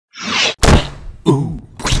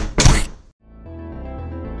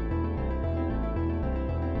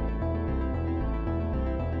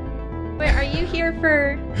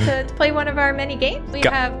here to play one of our many games. We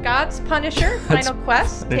have God's Punisher, Final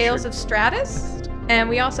Quest, Tales of Stratus, and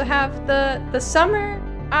we also have the summer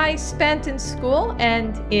I spent in school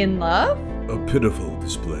and in love. A pitiful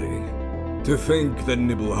display. To think that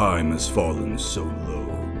Nibelheim has fallen so low.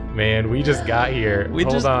 Man, we just got here.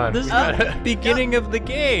 Hold on. This is the beginning of the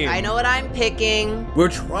game. I know what I'm picking. We're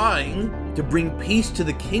trying to bring peace to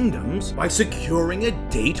the kingdoms by securing a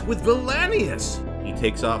date with Valanius. He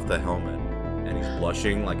takes off the helmet, and he's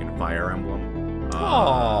blushing like in Fire Emblem.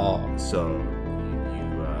 Aww. So,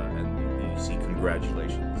 you see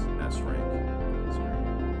congratulations, S-Rank.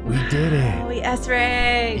 We did it. Oh, we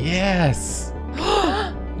S-rank. Yes.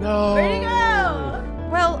 No. Where'd he go?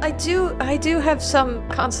 Well, I do have some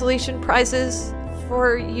consolation prizes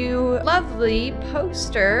for you. Lovely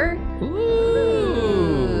poster.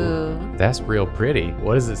 Ooh. That's real pretty.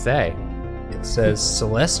 What does it say? It says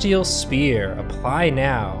Celestial Spear. Apply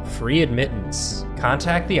now. Free admittance.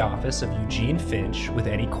 Contact the office of Eugene Finch with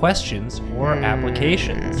any questions or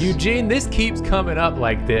applications. Eugene, this keeps coming up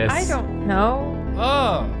like this. I don't know.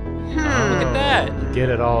 Oh. Look at that. Get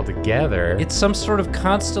it all together. It's some sort of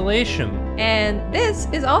constellation. And this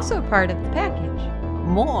is also part of the package.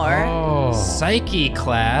 More. Oh. Psyche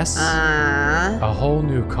class. A whole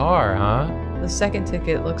new car, huh? The second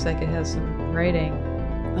ticket looks like it has some writing.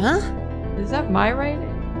 Huh? Is that my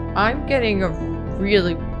writing? I'm getting a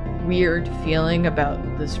really weird feeling about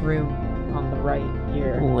this room on the right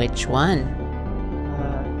here. Which one?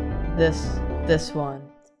 This one.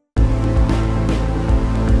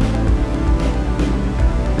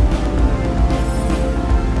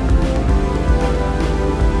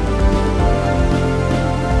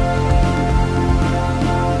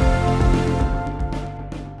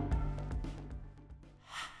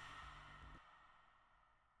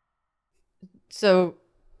 So,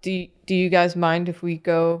 do you guys mind if we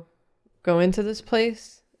go into this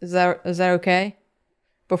place? Is that okay?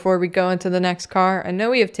 Before we go into the next car? I know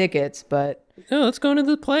we have tickets, but Yeah, let's go into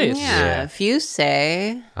the place. Yeah, if you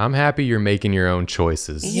say. I'm happy you're making your own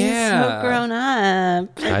choices. You're so grown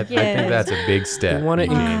up. I think that's a big step. I want to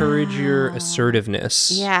encourage your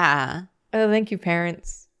assertiveness. Yeah. Oh, thank you,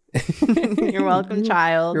 parents. You're welcome,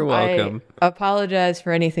 child. You're welcome. I apologize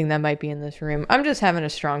for anything that might be in this room. I'm just having a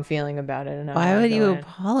strong feeling about it. And Why would you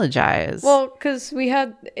apologize? Well, because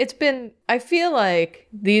I feel like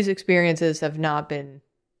these experiences have not been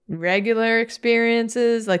regular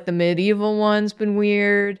experiences. Like the medieval one's been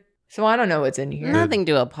weird. So I don't know what's in here. Nothing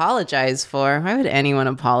to apologize for. Why would anyone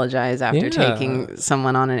apologize after taking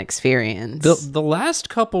someone on an experience? The last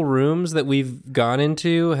couple rooms that we've gone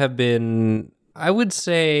into have been, I would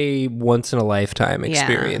say, once in a lifetime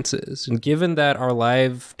experiences. And given that our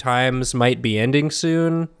lifetimes might be ending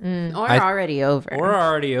soon, or already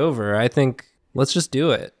over, I think let's just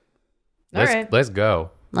do it. Let's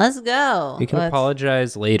go. Let's go. You can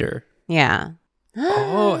apologize later. Yeah.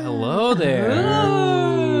 Oh, hello there.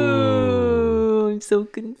 Oh, I'm so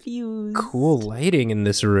confused. Cool lighting in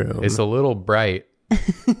this room. It's a little bright.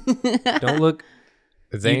 Don't look.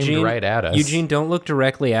 It's aimed right at us. Eugene, don't look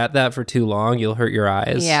directly at that for too long. You'll hurt your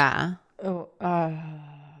eyes. Yeah. Oh,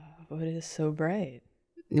 but it is so bright.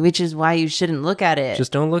 Which is why you shouldn't look at it.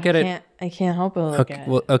 Just don't look at it. I can't help but look at it.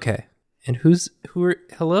 Well, okay. And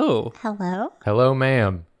hello? Hello? Hello,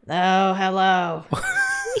 ma'am. Oh, hello.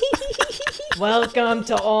 Welcome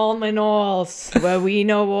to Alm & Alls, where we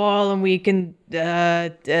know all and we can,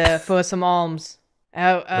 for some alms. Wait,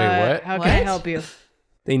 what? How can I help you?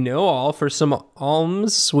 They know all for some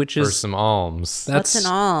alms, which is... For some alms. What's an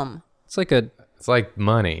alm? It's like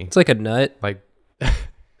money. It's like a nut. Like...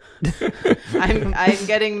 I'm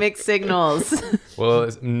getting mixed signals. Well,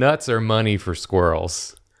 nuts are money for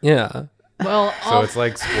squirrels. Yeah. Well, so it's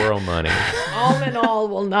like squirrel money. Alm & All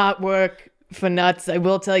will not work for nuts. I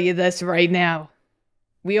will tell you this right now.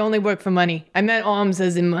 We only work for money. I meant alms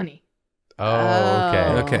as in money.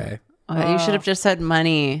 Oh, okay. Okay. You should have just said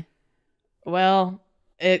money. Well,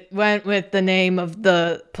 it went with the name of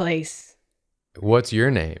the place. What's your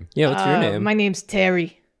name? Yeah, what's your name? My name's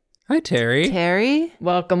Terry. Hi, Terry. Terry?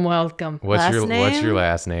 Welcome. What's your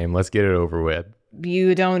last name? Let's get it over with.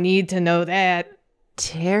 You don't need to know that.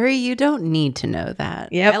 Terry, you don't need to know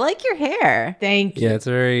that. Yep. I like your hair. Thank you. Yeah, it's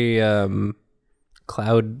very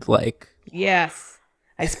cloud-like. Yes.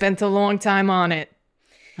 I spent a long time on it.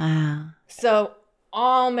 Wow. So,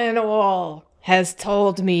 Alm & All has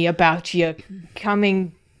told me about you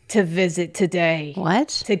coming to visit today. What?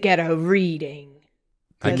 To get a reading.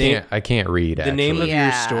 I can't read, The actually. name of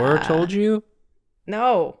your store told you?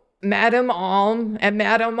 No. Madam Alm and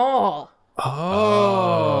Madam All.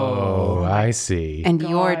 Oh, I see. And God.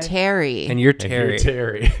 you're Terry. And you're And Terry. you're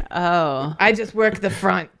Terry. Oh. I just work the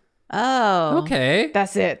front. Oh. Okay.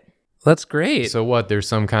 That's it. That's great. So what? There's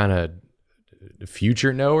some kind of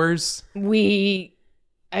future knowers? They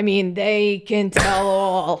can tell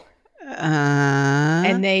all.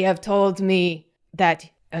 And they have told me that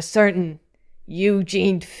a certain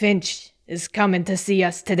Eugene Finch is coming to see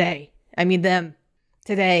us today. Them.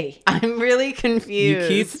 Today. I'm really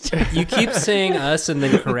confused. You keep saying us and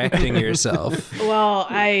then correcting yourself. Well,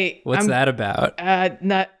 What's that about?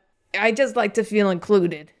 I just like to feel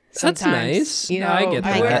included sometimes. That's nice. I get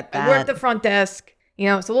that. I work the front desk.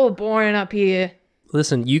 It's a little boring up here.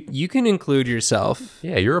 Listen, you can include yourself.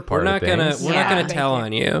 Yeah, you're a part We're of not things. gonna tell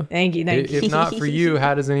on you. Thank you. If not for you,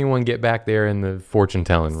 how does anyone get back there in the fortune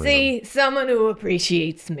telling room? See, someone who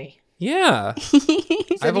appreciates me. Yeah.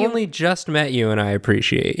 I've only just met you and I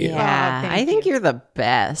appreciate you. Yeah, thank I think you. you're the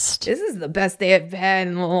best. This is the best day I've had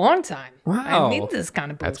in a long time. Wow. I need this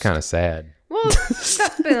kind of boost. That's kind of sad. Well,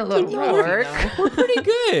 that's been a little Work. rough. We're pretty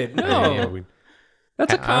good. No. Yeah,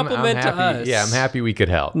 That's a compliment I'm to happy. us. Yeah, I'm happy we could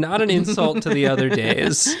help. Not an insult to the other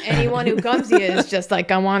days. Anyone who comes here is just like,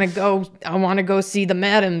 I want to go see the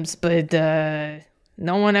madams, but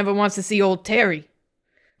no one ever wants to see old Terry.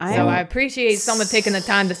 So I appreciate someone taking the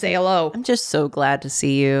time to say hello. I'm just so glad to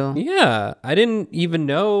see you. Yeah, I didn't even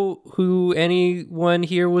know who anyone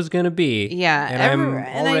here was going to be. Yeah, and I'm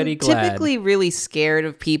already glad. Typically really scared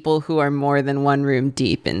of people who are more than one room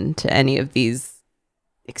deep into any of these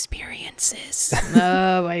experiences.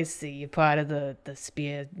 Oh, I see. You're part of the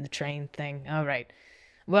train thing. All right.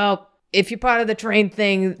 Well, if you're part of the train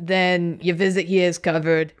thing, then your visit here is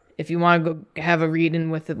covered. If you want to go have a reading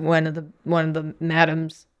with one of the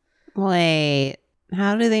madams. Wait,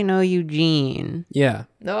 how do they know Eugene? Yeah.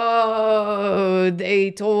 Oh,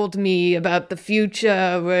 they told me about the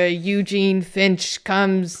future where Eugene Finch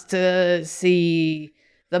comes to see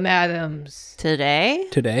the madams. Today?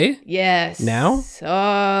 Today? Yes. Now?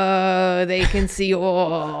 Oh, they can see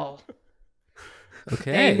all.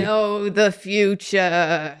 Okay. They know the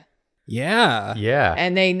future. Yeah. Yeah.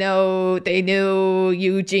 And they knew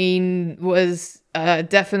Eugene was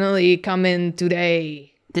definitely coming today.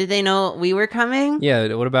 Did they know we were coming?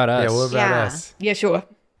 Yeah, what about us? Yeah, what about Yeah. us? Yeah, sure.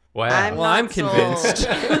 Wow. I'm not sold. convinced.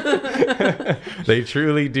 They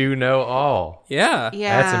truly do know all. Yeah.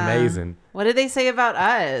 Yeah. That's amazing. What did they say about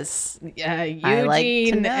us? Eugene I like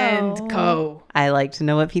to know. and Co. I like to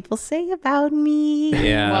know what people say about me.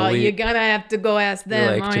 Yeah. Well, you're gonna have to go ask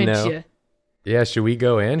them, like to aren't know. you? Yeah, should we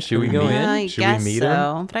go in? Should we go meet in? him? I Should guess we meet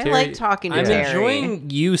so. him? But I Terry? like talking to I'm Terry.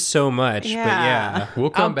 enjoying you so much, Yeah. but yeah. We'll I'll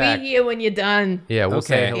come back. be here when you're done. Yeah, we'll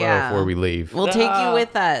say Okay. hello Yeah. before we leave. We'll take you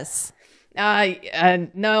with us.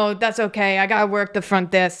 No, that's okay. I gotta work the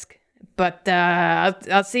front desk, but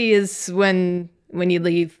I'll see you when you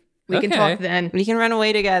leave. We can Okay. talk then. We can run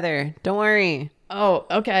away together. Don't worry. Oh,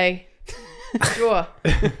 okay. Sure.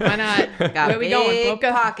 Why not? Got Where we big going,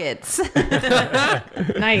 Boca? pockets.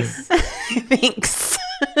 Nice. Thanks.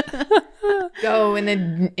 Go and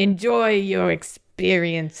then enjoy your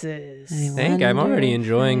experiences. I think I'm already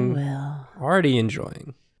enjoying. Well. Already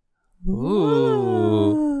enjoying.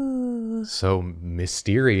 Ooh. So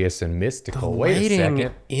mysterious and mystical. Wait a Lighting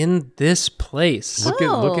second. in this place. Look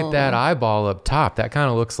at that eyeball up top. That kind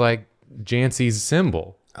of looks like Jancy's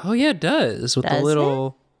symbol. Oh yeah, it does with the Does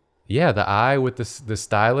little. Yeah, the eye with the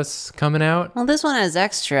stylus coming out. Well, this one has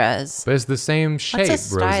extras. But it's the same shape, What's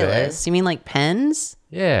a stylus? Rose. You mean like pens?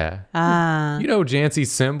 Yeah. Ah. You know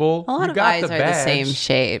Jancy's symbol. A lot you of got eyes the are badge. the same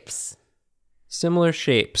shapes. Similar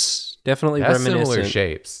shapes. Definitely That's reminiscent. similar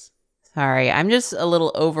shapes. Sorry, I'm just a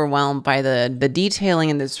little overwhelmed by the detailing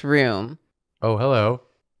in this room. Oh, hello.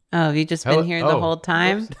 Oh, have you just Hello- been here the oh. whole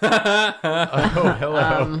time? Oh,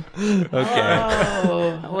 hello. Okay.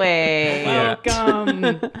 Oh, Wait.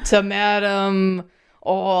 welcome to Madam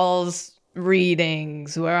All's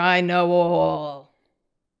readings, where I know all.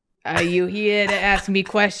 Are you here to ask me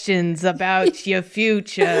questions about your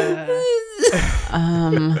future?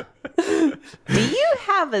 Do you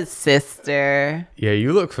have a sister? Yeah,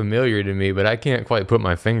 you look familiar to me, but I can't quite put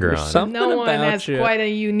my finger There's on it. something No one about has you. quite a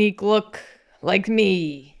unique look like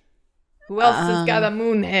me. Who else has got a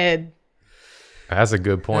moon head? That's a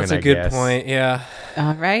good point, That's a I good guess. point. Yeah.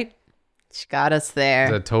 All right. She got us It's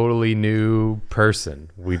there. a totally new person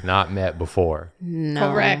we've not met before.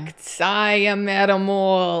 No. Correct. I am Madam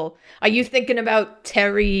All. Are you thinking about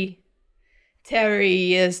Terry?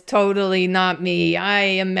 Terry is totally not me. I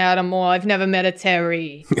am Madam All. I've never met a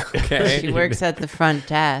Terry. Okay. She works at the front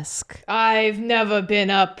desk. I've never been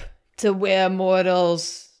up to where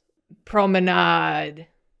mortals promenade.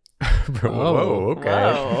 Whoa, okay.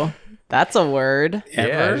 Whoa. That's a word. Yeah,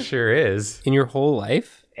 Ever? it sure is. In your whole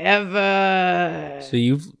life? Ever. So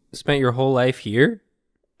you've spent your whole life here?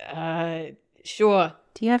 Sure.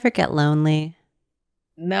 Do you ever get lonely?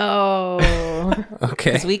 No.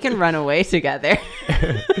 Okay. Because we can run away together.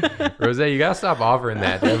 Rose, you gotta stop offering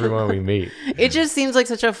that to everyone we meet. It just seems like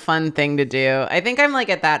such a fun thing to do. I think I'm like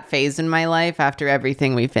at that phase in my life after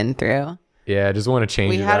everything we've been through. Yeah, I just want to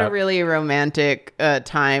change We it had up. a really romantic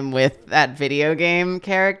time with that video game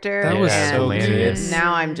character. That was Yeah, so hilarious. good.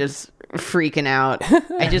 Now I'm just freaking out.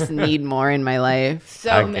 I just need more in my life. So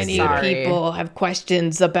I can many see that. people have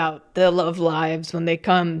questions about their love lives when they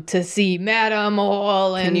come to see Madame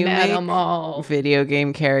All and you Madame make All. video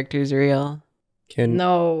game characters real?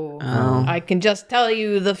 No. Oh. I can just tell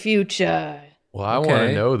you the future. Well, I want Okay.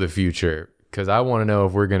 to know the future because I want to know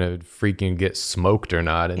if we're gonna freaking get smoked or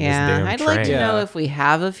not in Yeah, this damn I'd train. like to Yeah. know if we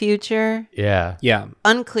have a future. Yeah. Yeah.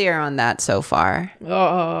 Unclear on that so far.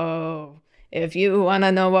 Oh, if you want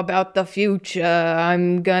to know about the future,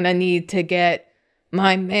 I'm gonna need to get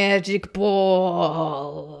my magic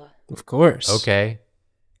ball. Of course. Okay.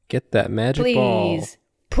 Get that magic ball. Please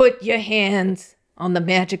put your hands on the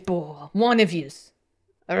magic ball. One of yous.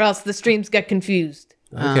 Or else the streams get confused.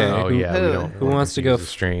 Okay. Oh yeah. who? We don't Who wanna wants to confuse go the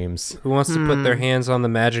streams? Who wants to put their hands on the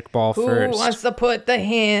magic ball Who first? wants to put the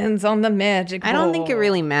hands on the magic ball? I don't think it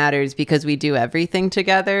really matters because we do everything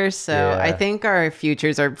together. So Yeah. I think our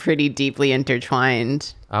futures are pretty deeply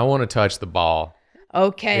intertwined. I want to touch the ball.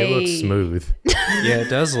 Okay. It looks smooth. Yeah, it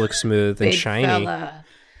does look smooth and Big shiny. fella.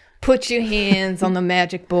 Put your hands on the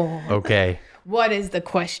magic ball. Okay. What is the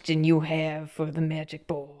question you have for the magic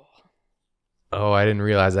ball? Oh, I didn't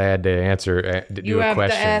realize I had to answer. Do You a have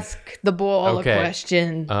question. to ask the ball Okay. a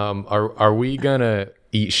question. Are we gonna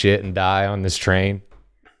eat shit and die on this train?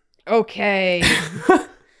 Okay.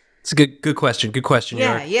 It's a good question. Good question.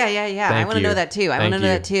 Yeah. York. I Thank want to know you. that too. I Thank want to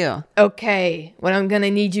know you. that too. Okay. What I'm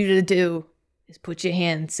gonna need you to do is put your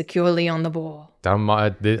hand securely on the ball.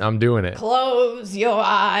 I'm doing it. Close your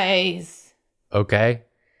eyes Okay.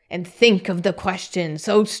 and think of the question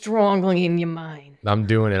so strongly in your mind. I'm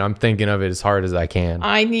doing it. I'm thinking of it as hard as I can.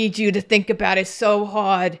 I need you to think about it so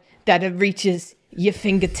hard that it reaches your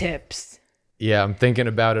fingertips. Yeah, I'm thinking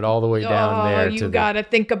about it all the way down there. You to gotta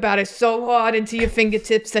think about it so hard into your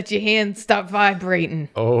fingertips that your hands stop vibrating.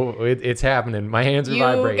 It's happening. My hands are You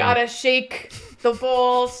vibrating. gotta shake the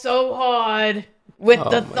ball so hard with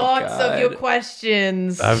the my thoughts of your God.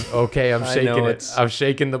 questions. I'm I shaking know it. it's- I'm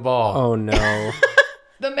shaking the ball. Oh no.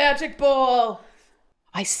 The magic ball.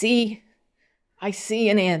 I see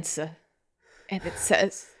an answer. And it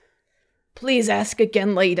says, please ask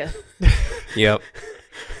again later. Yep.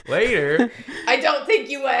 Later, I don't think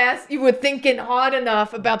you were thinking hard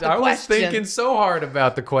enough about the I was question. thinking so hard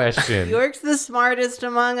about the question. York's the smartest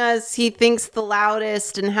among us. He thinks the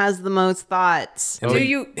loudest and has the most thoughts. Do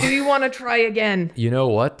you want to try again? You know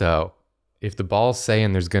what though? If the ball's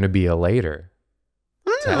saying there's going to be a later,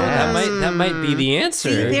 to ask. That might be the answer.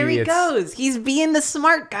 See, there he it's- goes. He's being the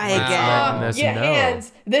smart guy Wow. again. Letting us Your know.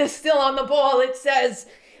 hands, they're still on the ball. It says,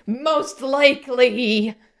 most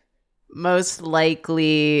likely. Most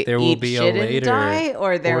likely There will eat be a shit and later. die,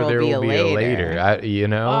 or there will be a later.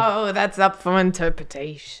 Oh, that's up for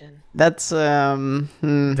interpretation. That's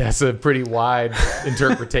That's a pretty wide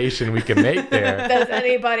interpretation we can make there. Does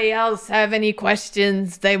anybody else have any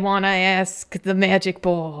questions they want to ask the magic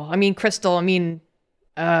ball? I mean, crystal. I mean,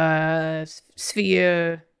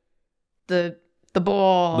 sphere. The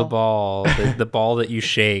ball. The ball. The ball that you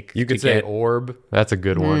shake. You could to say get- orb. That's a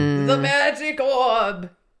good one. The magic orb.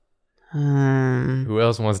 Who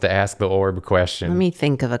else wants to ask the orb question? Let me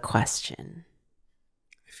think of a question.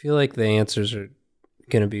 I feel like the answers are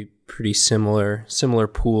going to be pretty similar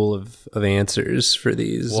pool of answers for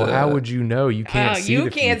these. Well, how would you know? You can't see You the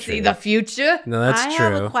can't future. see the future. No, that's I true.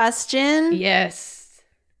 have a question. Yes.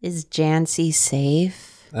 Is Jancy safe?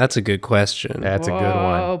 That's a good question. That's a good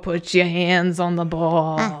one. Oh, put your hands on the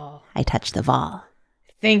ball. I touched the ball.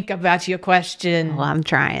 Think about your question. Well, I'm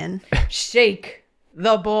trying. Shake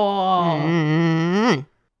the ball. Mm.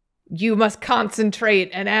 You must concentrate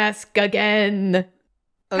and ask again.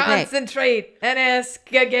 Okay. Concentrate and ask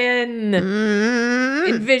again. Mm.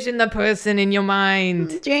 Envision the person in your mind.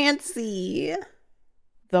 Jancy.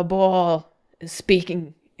 The ball is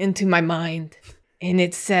speaking into my mind. And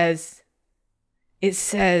it says,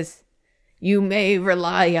 you may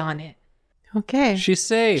rely on it. Okay. She's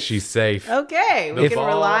safe. She's safe. Okay. We The can ball-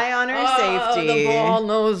 rely on her safety. The ball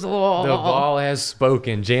knows all. The ball has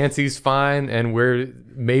spoken. Jancy's fine, and we're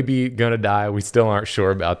maybe gonna die. We still aren't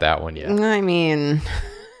sure about that one yet. I mean,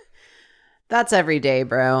 that's every day,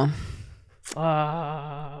 bro.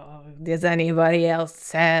 Does anybody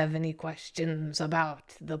else have any questions about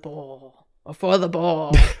the ball? Or for the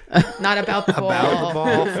ball? Not about the ball. About the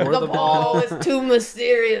ball, for the ball is too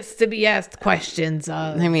mysterious to be asked questions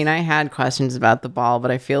of. I mean, I had questions about the ball,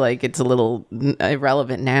 but I feel like it's a little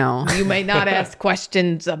irrelevant now. You may not ask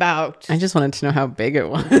questions about. I just wanted to know how big it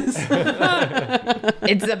was.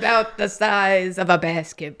 It's about the size of a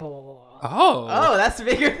basketball. Oh, that's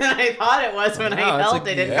bigger than I thought it was when I held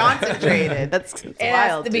it and concentrated. That's It wild.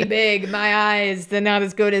 has to be big. My eyes, they're not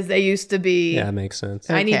as good as they used to be. Yeah, makes sense.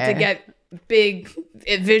 I need to Okay. get big,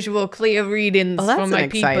 visual, clear readings Oh, that's from my an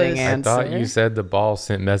exciting peepers. answer. I thought you said the ball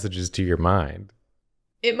sent messages to your mind.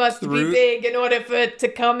 It must be big in order for it to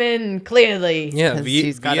come in clearly. Yeah, 'Cause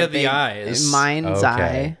he's got via a big the eyes. mind's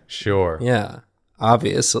eye. Sure. Yeah,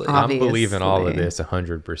 obviously. I'm believing all of Obviously. this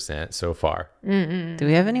 100% so far. Do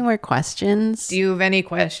we have any more questions? Do you have any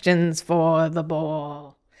questions for the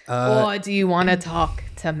ball? Or do you want to talk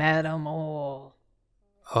to Madam All?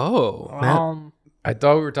 I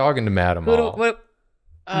thought we were talking to Madam All.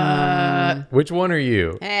 Which one are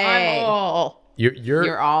you? Hey, I'm All.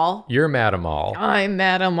 you're all? You're Madam All. I'm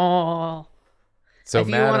Madam All. So if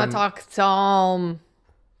you want to talk to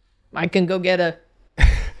I can go get a.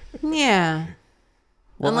 Yeah.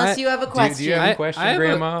 Well, Unless you have a question. do you have a question,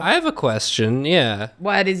 Grandma? I have a question, yeah.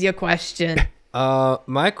 What is your question?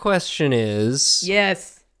 My question is...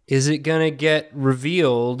 Yes. Is it gonna get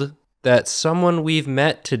revealed that someone we've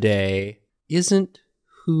met today isn't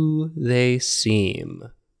who they seem?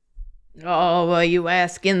 Oh, are you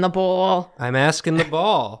asking the ball? I'm asking the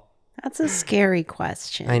ball. That's a scary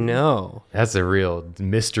question. I know. That's a real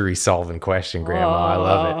mystery solving question, Grandma. I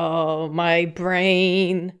love it. Oh, my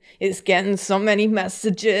brain is getting so many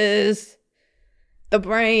messages. The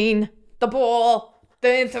brain, the ball,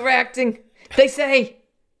 they're interacting. They say,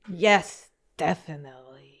 yes,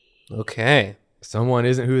 definitely. Okay. Someone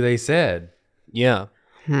isn't who they said. Yeah.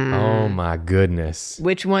 Oh my goodness.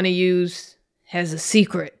 Which one of yous has a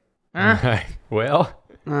secret? Huh? Well,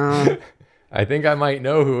 I think I might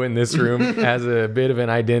know who in this room has a bit of an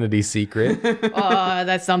identity secret.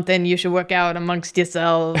 That's something you should work out amongst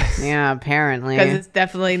yourselves. Yeah, apparently. Because it's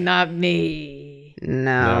definitely not me.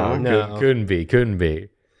 No. No. Couldn't be.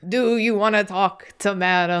 Do you want to talk to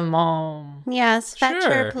Madam Mom? Yes, fetch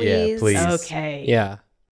Sure. her, please. Yeah, please. Okay. Yeah.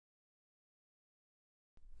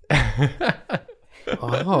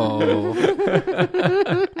 Oh.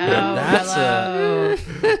 Oh,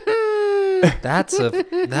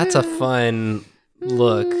 That's a fun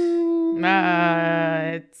look.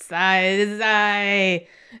 it's I,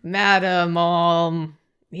 Madam Mom,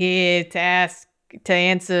 here to ask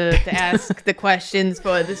the questions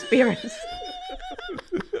for the spirits.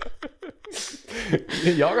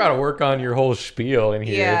 Y'all got to work on your whole spiel in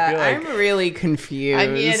here. I feel Yeah, like I'm really confused.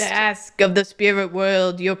 I'm here to ask of the spirit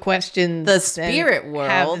world your questions. The and spirit world?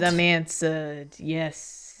 Have them answered.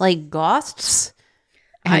 Yes. Like ghosts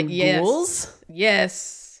and yes. ghouls?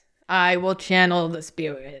 Yes. I will channel the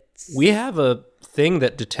spirits. We have a thing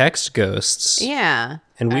that detects ghosts. Yeah.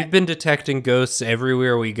 And we've been detecting ghosts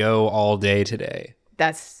everywhere we go all day today.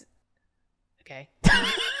 That's okay.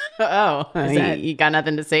 Oh, that- you got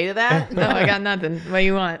nothing to say to that? No, I got nothing. What do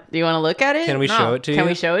you want? Do you want to look at it? Can we No. show it to you? Can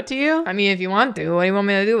we show it to you? I mean, if you want to, what do you want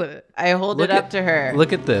me to do with it? I hold Look it up at- to her.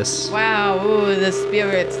 Look at this. Wow, ooh, the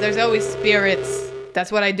spirits. There's always spirits.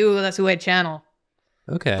 That's what I do. That's who I channel.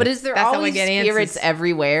 Okay. But is there That's how I always get spirits answers.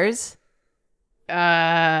 everywheres?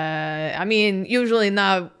 I mean, usually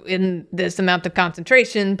not in this amount of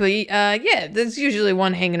concentration, but yeah, there's usually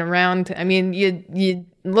one hanging around. I mean, you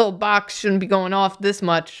little box shouldn't be going off this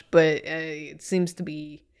much, but it seems to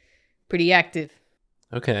be pretty active.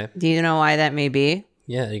 Okay. Do you know why that may be?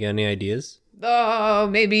 Yeah, you got any ideas? Oh,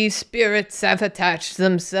 maybe spirits have attached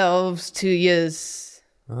themselves to yous.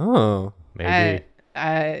 Oh. maybe.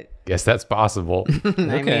 Guess that's possible. I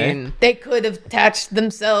Okay. mean, They could have attached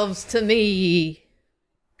themselves to me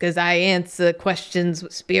because I answer questions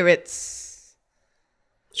with spirits.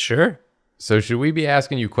 Sure. So should we be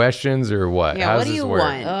asking you questions or what? yeah, How what does do this you work?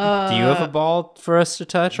 want? Do you have a ball for us to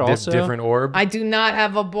touch also? Different orb? I do not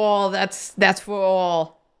have a ball. That's for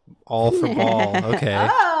all. All for ball. Okay.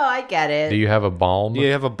 Oh, I get it. Do you have a balm? Do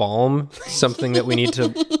you have a balm? Something that we need to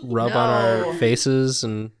rub on our faces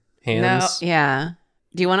and hands? Yeah.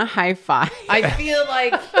 Do you want a high five? I feel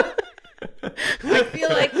like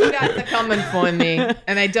you guys are coming for me,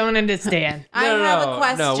 and I don't understand. I have a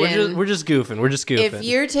question. No, we're just goofing. We're just goofing. If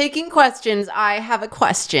you're taking questions, I have a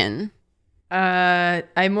question.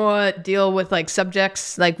 I more deal with like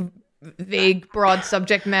subjects, like vague, broad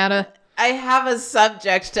subject matter. I have a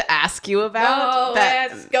subject to ask you about.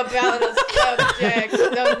 Ask about a subject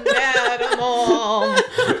of animal.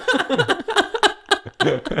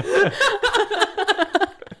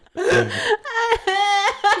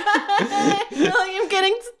 I feel like I'm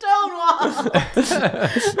getting stonewalled.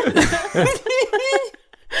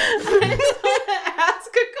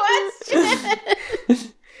 Ask a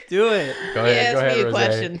question. Do it. Go ahead, Ask me a Rosé.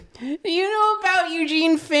 question. You know about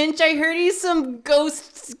Eugene Finch? I heard he's some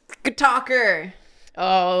ghost talker.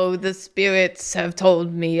 Oh, the spirits have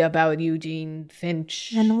told me about Eugene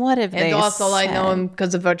Finch. And what have they And also I know said? him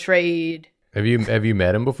because of our trade. Have you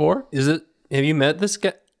met him before? Have you met this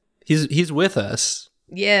guy? He's with us.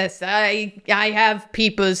 Yes, I have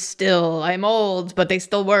peepers still. I'm old, but they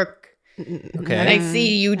still work. Okay. And I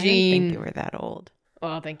see I didn't think Eugene. you were that old.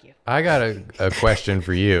 Oh, thank you. I got a question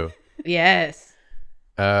for you. Yes.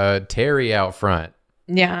 Terry out front,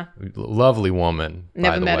 Yeah. lovely woman.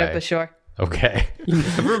 Never by the met way. her, but sure. Okay. You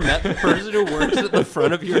never met the person who works at the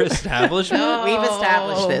front of your establishment?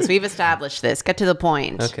 We've established this. Get to the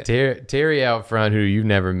point. Okay. Terry out front, who you've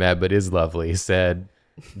never met but is lovely, said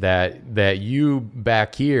that you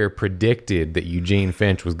back here predicted that Eugene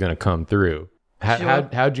Finch was going to come through.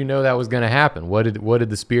 How'd you know that was going to happen? What did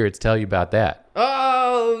the spirits tell you about that?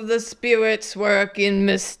 Oh, the spirits work in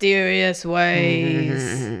mysterious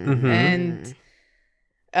ways. And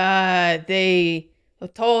they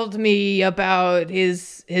told me about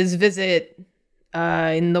his visit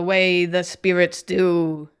in the way the spirits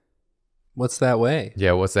do. What's that way?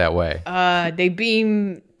 Yeah, what's that way? They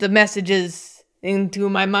beam the messages into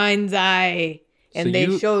my mind's eye, and So they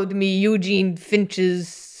you- showed me Eugene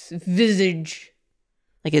Finch's visage.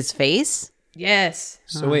 Like his face? Yes.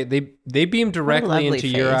 So wait, they beam directly lovely into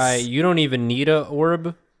your face. eye. You don't even need a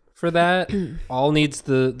orb for that. All needs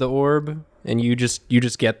the orb, and you just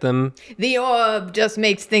get them. The orb just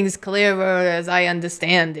makes things clearer as I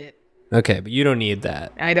understand it. Okay, but you don't need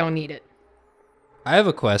that. I don't need it. I have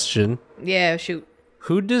a question. Yeah, shoot.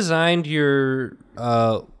 Who designed your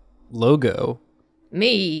logo?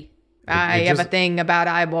 Me. I have a just- thing about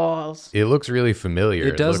eyeballs. It looks really familiar.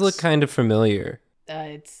 It does look looks- kind of familiar.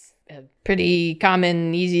 It's a pretty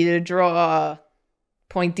common, easy to draw,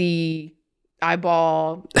 pointy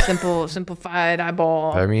eyeball, simplified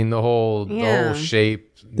eyeball. I mean, the whole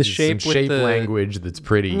shape, The shape some with shape the- language that's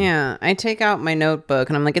pretty. Yeah. I take out my notebook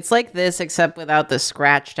and I'm like, it's like this, except without the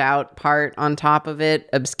scratched out part on top of it,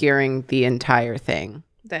 obscuring the entire thing.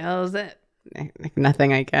 The hell is that? Like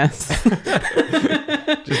nothing, I guess.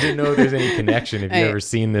 Just didn't know if there's any connection. Have you ever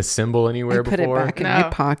seen this symbol anywhere Put before? it back in No. my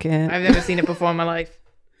pocket. I've never seen it before in my life.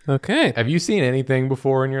 Okay. Have you seen anything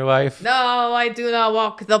before in your life? No, I do not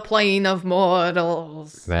walk the plane of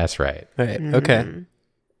mortals. That's right. Right. Okay.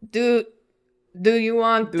 Do you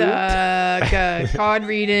want card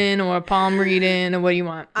reading or palm reading or what do you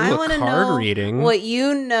want? I Ooh, a want to card know reading. what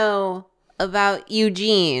you know about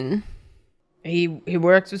Eugene. He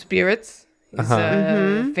works with spirits. He's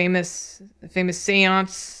a famous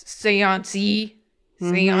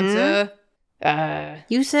seancer.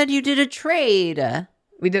 You said you did a trade.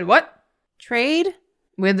 We did what? Trade?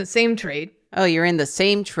 We're the same trade. Oh, you're in the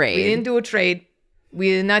same We trade. didn't do a trade.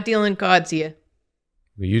 We're not dealing cards here.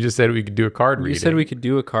 You just said we could do a card You reading. said we could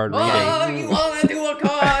do a card reading. Oh, you want to do a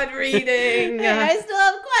card reading? Hey, I still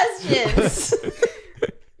have questions.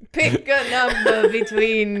 Pick a number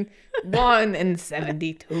between 1 and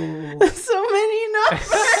 72. So many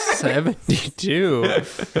numbers. 72.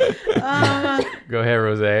 Go ahead,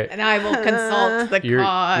 Rose. And I will consult the cards.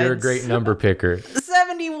 You're a great number picker.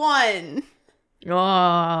 71.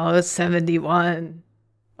 Oh, 71.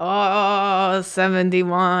 Oh,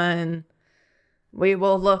 71. We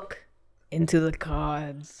will look into the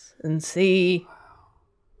cards and see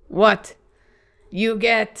what you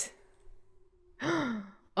get.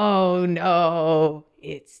 Oh no,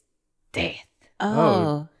 it's death.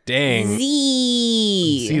 Oh. Dang.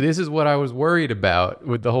 Z. See, this is what I was worried about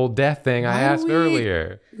with the whole death thing I asked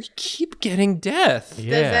earlier. We keep getting death.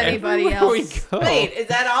 Yeah. Does anybody Everywhere we else? go. Wait, is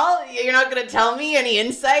that all? You're not going to tell me any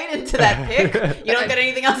insight into that pick? You don't got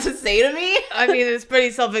anything else to say to me? I mean, it's pretty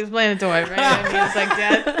self-explanatory, right? I mean, it's like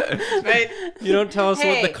death, right? You don't tell us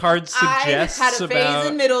what the card suggests I had a phase about.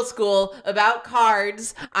 in middle school about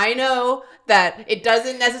cards. I know that it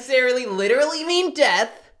doesn't necessarily literally mean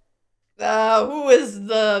death. Who is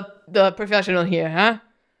the professional here, huh?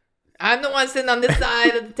 I'm the one sitting on this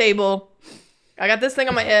side of the table. I got this thing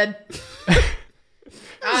on my head.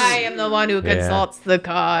 I am the one who consults the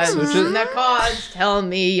cards. And the cards tell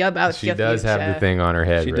me about She your does future. have the thing on her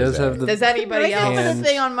head. She does Rosette. have the. Does anybody I else? put a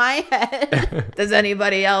thing on my head. Does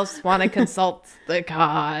anybody else want to consult the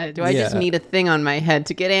card? Do I just need a thing on my head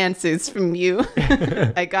to get answers from you?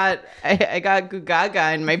 I got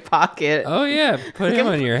Gugaga in my pocket. Oh yeah, put him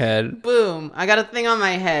on your head. Boom! I got a thing on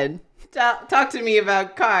my head. Talk to me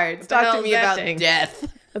about cards. the Talk to hell's me that about thing?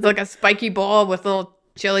 death. It's like a spiky ball with little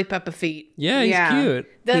chili pepper feet. Yeah, he's Yeah.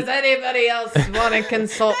 cute. Does anybody else want to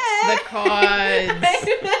consult the cards?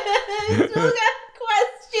 Still got a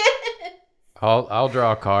question. I'll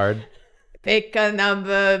draw a card. Pick a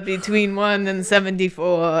number between 1 and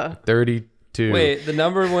 74. 32. Wait, the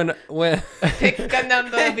number when Pick a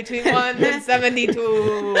number between 1 and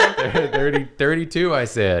 72. 32, I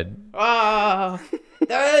said. Oh,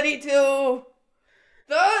 32.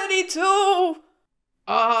 32.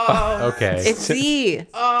 Oh, Okay. It's Z.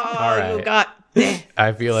 oh, right. you got death.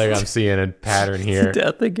 I feel like I'm seeing a pattern here.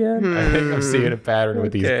 death again. I think I'm seeing a pattern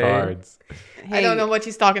with these Okay. cards. I don't know what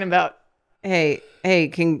she's talking about. Hey,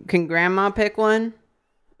 can Grandma pick one?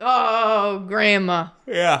 Oh, grandma.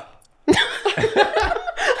 Yeah.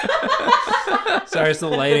 Sorry, it's the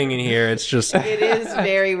lighting in here. It's just It is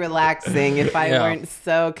very relaxing. If I Yeah. weren't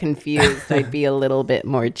so confused, I'd be a little bit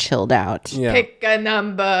more chilled out. yeah. Pick a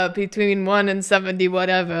number between 1 and 70,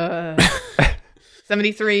 whatever.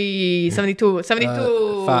 73, 72,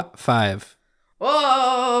 72. 5.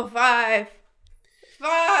 Oh, 5.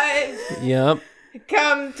 5. Yep.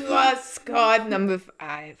 Come to us, card number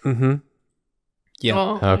 5. Mm-hmm. Yeah.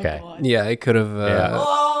 Oh, my Okay. God. Yeah, it could have. Yeah.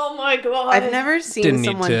 Oh, my God. I've never seen Didn't need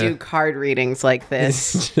someone to- do card readings like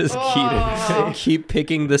this. Just Oh. keep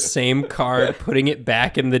picking the same card, putting it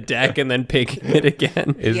back in the deck, and then picking it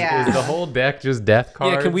again. Is the whole deck just death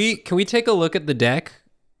cards? Yeah, can we take a look at the deck?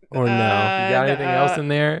 Or no? You got anything else in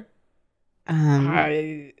there? Can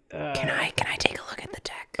I I take a look at the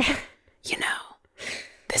deck? You know,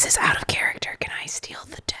 this is out of character. Can I steal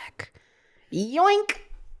the deck? Yoink.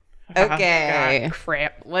 Okay. God,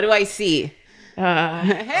 crap. What do I see?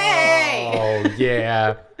 Hey. Oh,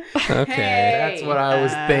 yeah. Okay. That's what I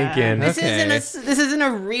was thinking. This Okay. isn't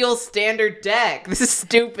a real standard deck. This is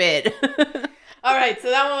stupid. All right, so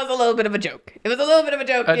that one was a little bit of a joke. It was a little bit of a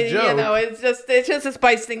joke. A You joke? know, it's just to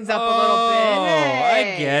spice things up a little Oh, bit.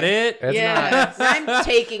 I get it. It's Yeah. I'm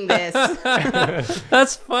taking this.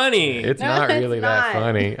 That's funny. It's No, not it's really that not.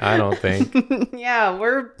 funny, I don't think. Yeah,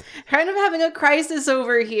 we're kind of having a crisis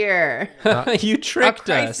over here. You tricked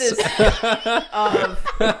us. Crisis of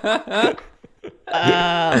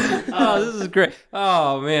Oh, this is great.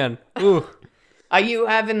 Oh man. Ooh. Are you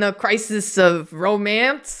having a crisis of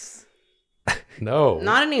romance? No.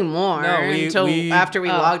 Not anymore. No, until we- after we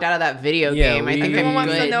logged out of that video Yeah, game. I we- think Everyone I'm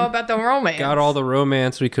wants good. to know about the romance. Got all the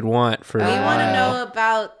romance we could want for a We want to while. know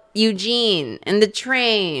about Eugene and the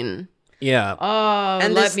train. Yeah. Oh,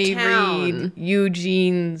 And let this me town. read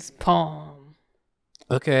Eugene's poem.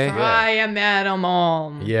 Okay. I am Madame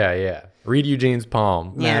Alm. Yeah. Read Eugene's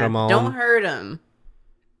palm. Madam yeah, Alm. don't hurt him.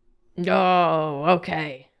 Oh,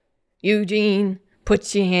 okay. Eugene,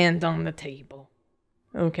 put your hand on the table.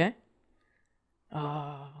 Okay.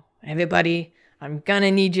 Oh, everybody, I'm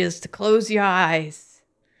gonna need you to close your eyes.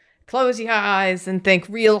 Close your eyes and think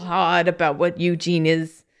real hard about what Eugene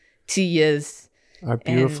is to you. Our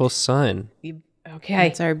beautiful son. Okay.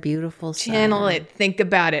 It's our beautiful son. Channel it. Think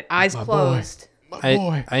about it. Eyes closed.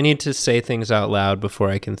 I need to say things out loud before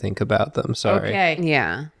I can think about them. Sorry. Okay.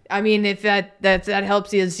 Yeah. I mean, if that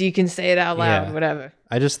helps you, so you can say it out loud, Yeah. whatever.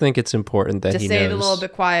 I just think it's important that Just he say knows. it a little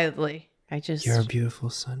bit quietly. I just You're a beautiful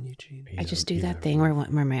son, Eugene. I just do that thing where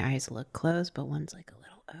my eyes look closed, but one's like a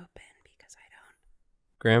little open because I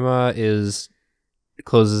Grandma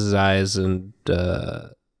closes his eyes and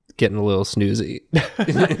getting a little snoozy.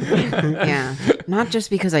 don't. Yeah. Not just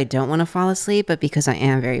because I don't want to fall asleep, but because I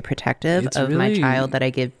am very protective It's of my really child that I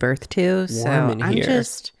give birth to. So in I'm here.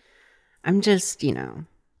 just, you know.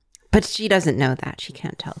 But she doesn't know that. She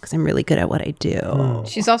can't tell because I'm really good at what I do.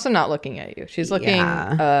 She's also not looking at you. She's looking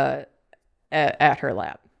Yeah. at her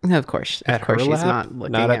lap. Of course. At Of course her she's lap? not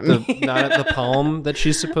looking Not at me. not at the palm that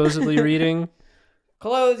she's supposedly reading.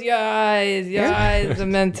 Close your eyes. Your eyes are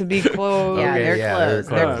meant to be closed. Yeah, Okay, they're yeah, closed.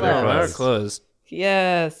 they're They're closed. closed. They're closed.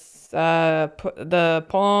 Yes. The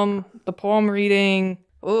palm reading.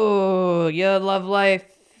 Ooh, your love life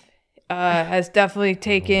has definitely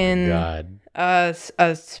taken God. a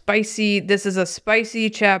spicy. This is a spicy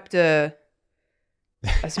chapter.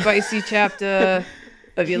 A spicy chapter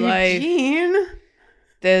of your life. Eugene?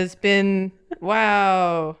 There's been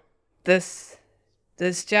this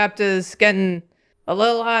chapter's getting a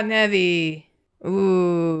little hot and heavy.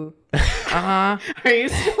 Ooh. Uh-huh. Are you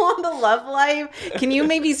still on the love life? Can you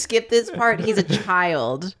maybe skip this part? He's a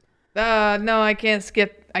child. No, I can't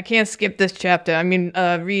skip this chapter. I mean,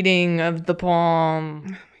 reading of the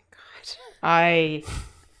poem. Oh my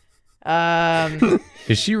god.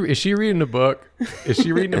 Is she reading a book? Is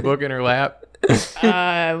she reading a book in her lap?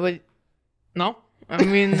 No. I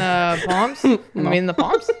mean, palms. I mean, the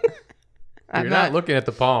palms. You're not looking at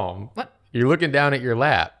the palm. What? You're looking down at your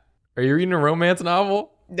lap. Are you reading a romance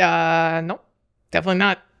novel? No. Definitely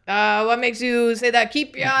not. What makes you say that?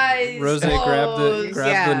 Keep your eyes Rose, closed.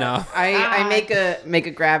 grab the novel. I make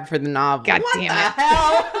a grab for the novel. God What damn the it.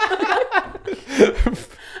 hell?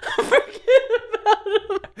 Forget about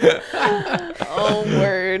him.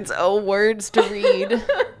 Oh, words to read.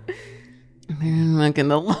 Look in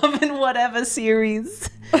the Love and Whatever series.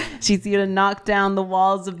 She's gonna knock down the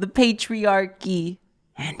walls of the patriarchy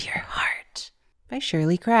and your heart by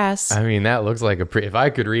Shirley Crass. I mean, that looks like if I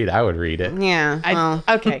could read, I would read it. Yeah.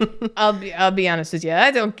 Okay, I'll be honest with you.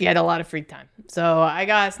 I don't get a lot of free time, so I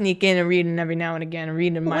gotta sneak in and reading every now and again and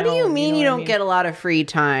reading my. What do you own, mean you don't get a lot of free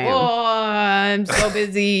time? Oh, I'm so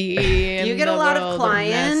busy. Do you get a lot of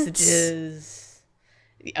clients? Messages.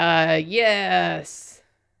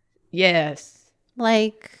 Yes.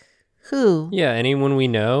 Like who? Yeah, anyone we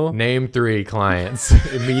know. Name 3 clients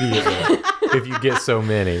immediately if you get so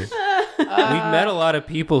many. We've met a lot of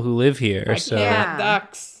people who live here. I So can't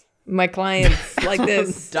dox my clients like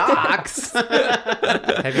this. Docs.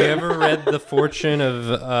 have you ever read The Fortune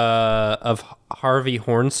of Harvey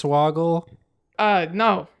Hornswoggle?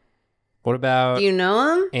 No. What about Do you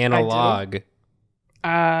know him? Analog?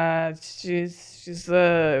 She's is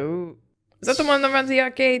that the one that runs the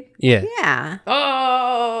arcade? Yeah. Yeah.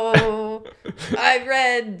 Oh, I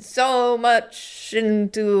read so much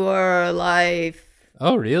into her life.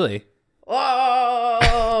 Oh, really?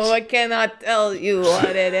 Oh, I cannot tell you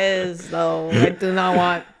what it is, though. I do not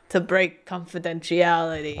want to break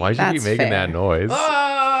confidentiality. Why should you That's be making fair. that noise?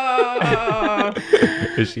 Oh,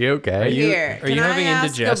 Is she okay? Are you Here, are you can I having ask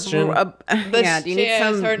indigestion? this yeah. Do you need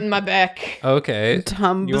chair's some hurting my back. Okay.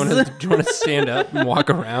 Tums? Do you want to stand up and walk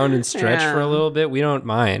around and stretch for a Yeah. little bit? We don't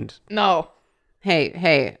mind. No.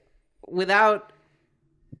 Hey, without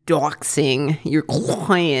doxing your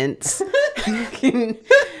clients, need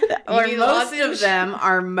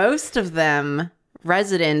most of them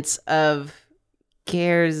residents of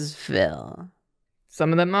Caresville.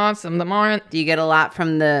 Some of them are, some of them aren't. Do you get a lot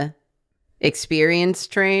from the experience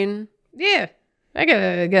train? Yeah, I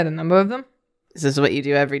get a number of them. Is this what you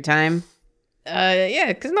do every time? Yeah,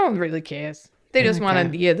 because no one really cares. They just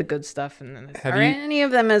want to hear the good stuff, and then it's, Have Are you any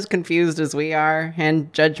of them as confused as we are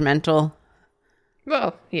and judgmental?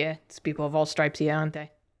 well, yeah, it's people of all stripes here, aren't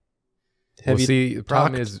they? Well, you see, the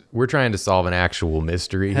problem talked- is we're trying to solve an actual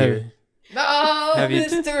mystery have, here. No Have you-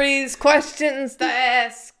 mysteries, questions to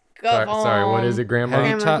ask. Sorry, what is it, Grandma? have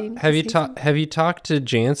you Grandma, ta- do you have you say ta- have you talked to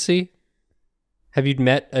Jancy? Have you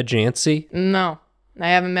met a Jancy? No, I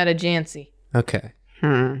haven't met a Jancy. Okay.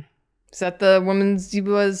 Is that the woman you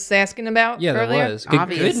was asking about Yeah, earlier? that was good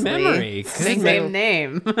Obviously. memory. Same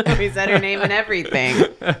name. We said her name and everything.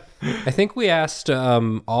 I think we asked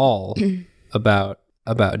all about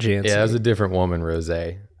Jancy. Yeah, that was a different woman, Rose.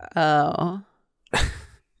 I Oh,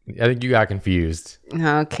 think you got confused.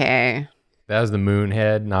 okay. That was the moon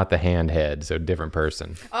head, not the hand head, so different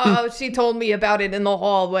person. Oh, she told me about it in the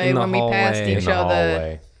hallway In the when we passed hallway. In each the other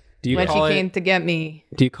hallway. Do you when she call came it? to get me.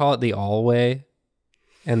 Do you call it the Allway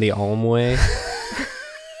and the Almway?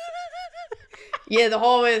 Yeah, the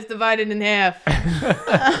hallway is divided in half.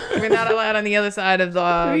 We're not allowed on the other side of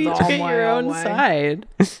the You each get hallway. your own side.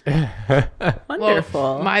 Wonderful.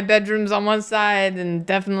 Well, my bedroom's on one side, and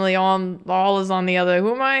definitely all is on the other.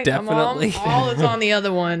 Who am I? Definitely. All is on the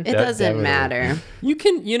other one. it doesn't definitely. matter.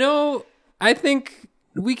 I think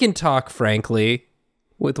we can talk frankly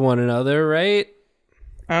with one another, right?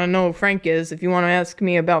 I don't know who Frank is. If you want to ask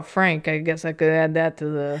me about Frank, I guess I could add that to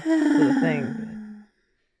the thing.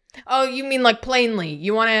 Oh, you mean like plainly?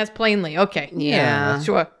 You want to ask plainly? Okay. Yeah.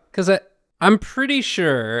 Sure. Because I'm pretty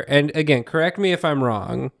sure, and again, correct me if I'm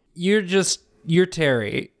wrong, you're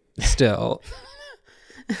Terry still.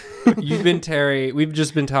 You've been Terry. We've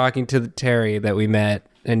just been talking to the Terry that we met,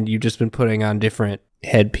 and you've just been putting on different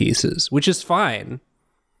headpieces, which is fine.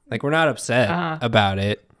 Like, we're not upset about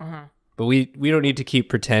it, but we don't need to keep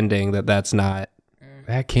pretending that that's not.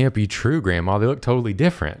 That can't be true, Grandma. They look totally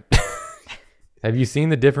different. Have you seen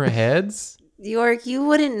the different heads? York, you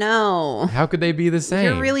wouldn't know. How could they be the same?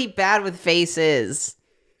 You're really bad with faces.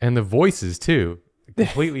 And the voices, too.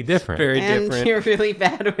 Completely different. Very And different. you're really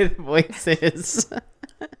bad with voices.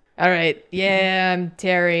 All right. Yeah, I'm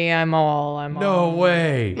Terry. I'm all. No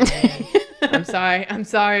way. I'm sorry. I'm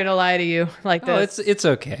sorry to lie to you like this. It's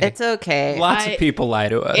okay. It's okay. Lots of people lie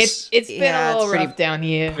to us. It's been Yeah, a little it's pretty rough down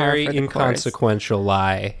here. Very for the course. inconsequential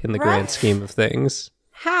lie in the grand scheme of things.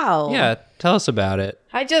 How? Yeah, tell us about it.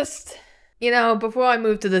 I just, before I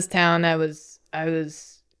moved to this town, I was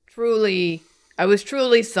truly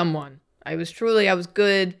someone. I was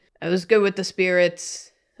good. I was good with the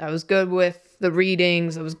spirits. I was good with the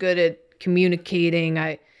readings. I was good at communicating.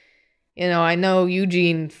 I know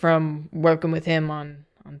Eugene from working with him on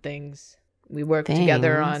things. We worked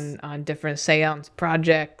together on different seance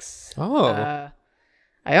projects. Oh.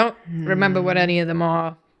 I don't remember what any of them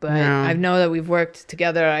are, but I know that we've worked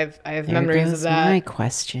together. I have memories of that. My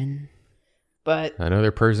question. But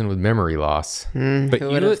Another person with memory loss. But Who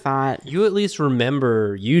would have thought? You at least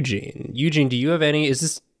remember Eugene. Eugene, do you have any?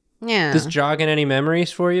 Is this jogging any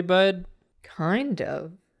memories for you, bud? kind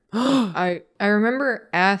of. I remember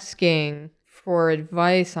asking for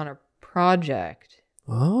advice on a project.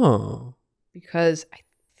 Oh. Because I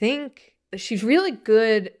think she's really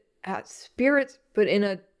good at spirits, but in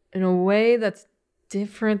a way that's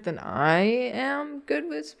different than I am good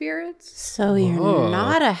with spirits. So you're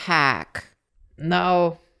not a hack.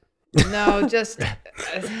 No, just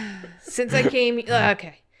since I came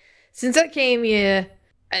here,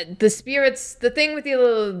 the spirits, the thing with your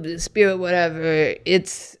little spirit, whatever,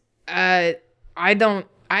 it's, I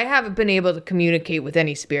haven't been able to communicate with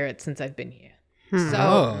any spirit since I've been here.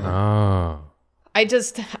 So I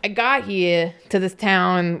got here to this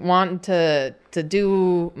town wanting to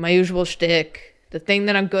do my usual shtick, the thing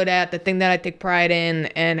that I'm good at, the thing that I take pride in,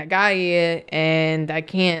 and I got here and I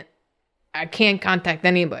can't contact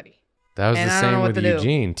anybody. That was And the I don't same know with what to do.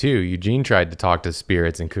 Eugene, too. Eugene tried to talk to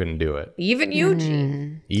spirits and couldn't do it. Even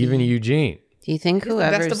Eugene. Even Eugene. Do you think He's the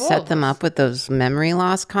best whoever of all set of them us. up with those memory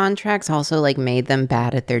loss contracts also like made them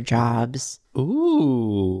bad at their jobs?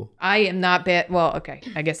 Ooh. I am not bad. Well, okay.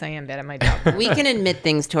 I guess I am bad at my job. We can admit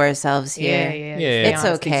things to ourselves here. Yeah. Yeah. the It's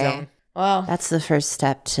honesty okay. zone. Well, That's the first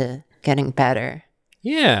step to getting better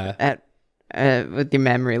Yeah. at with your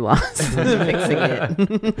memory loss. Fixing it.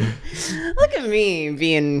 Look at me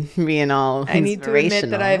being all I need to admit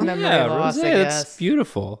that I have inspirational. memory Yeah, loss, Rosé, I that's guess.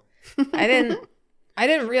 beautiful. I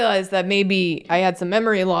didn't realize that maybe I had some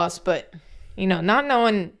memory loss, but not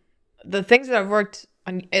knowing the things that I've worked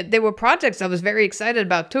on, they were projects I was very excited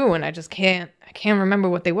about too, and I can't remember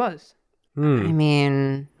what they was. I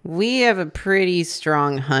mean, we have a pretty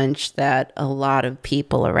strong hunch that a lot of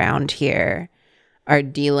people around here are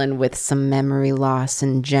dealing with some memory loss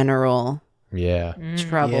in general, Yeah.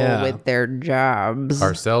 trouble Yeah. with their jobs.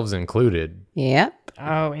 Ourselves included. Yep.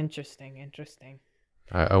 Oh, interesting.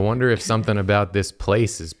 I wonder if something about this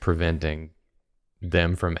place is preventing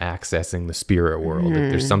them from accessing the spirit world.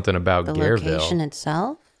 If there's something about The Gareville location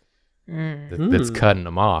itself. that's cutting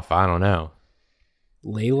them off. I don't know.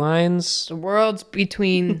 Ley lines? The world's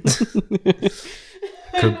between.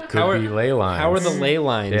 Could be ley lines. How are the ley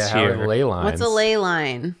lines Yeah, how here? are the ley lines? What's a ley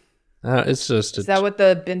line? It's just Is that what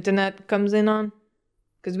the Binternet comes in on?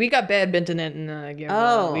 Because we got bad Binternet in Gareville.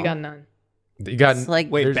 Oh. We got none. You got It's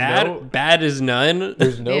like Wait, there's bad? no- Bad is none?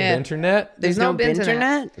 There's no Yeah. internet. there's no no Binternet.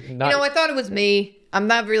 internet. Not, I thought it was me. I'm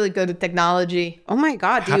not really good at technology. Oh my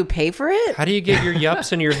god, do you pay for it? How do you get your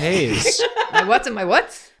yups and your hays? My what's and my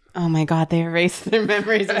what's? Oh my god, they erased their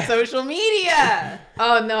memories of social media.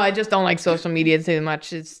 Oh no, I just don't like social media too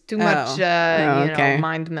much. It's too much, okay.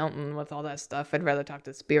 mind melting with all that stuff. I'd rather talk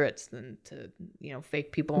to spirits than to,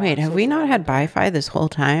 fake people. Wait, on have we social not media. had Wi-Fi this whole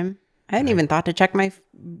time? I hadn't even thought to check my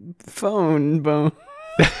phone bone.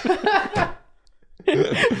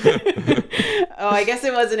 Oh, I guess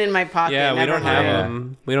it wasn't in my pocket. Yeah, we Never don't have mind.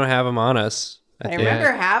 them. We don't have them on us. I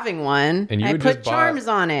remember having one. And you I had put just bought- charms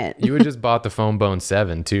on it. You had just bought the Phone Bone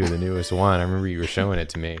 7 too, the newest one. I remember you were showing it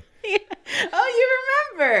to me. Oh,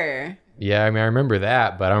 you remember? Yeah, I mean I remember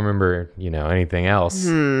that, but I don't remember, anything else.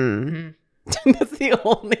 That's the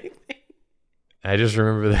only thing. I just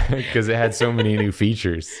remember that because it had so many new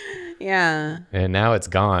features. Yeah. And now it's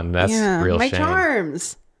gone. That's Yeah. real My shame.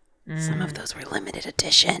 charms. Some of those were limited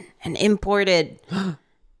edition and imported.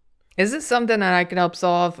 Is this something that I can help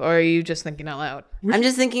solve, or are you just thinking out loud? I'm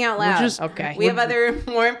just thinking out loud. Okay. We have other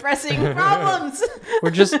more pressing problems. We're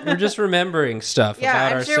just remembering stuff Yeah,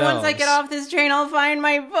 about I'm ourselves. sure once I get off this train, I'll find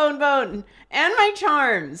my phone bone and my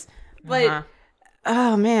charms. But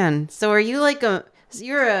oh man, so are you like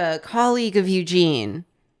you're a colleague of Eugene,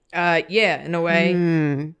 Yeah, in a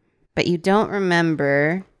way. but you don't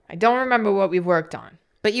remember. I don't remember what we've worked on.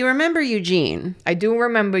 But you remember Eugene. I do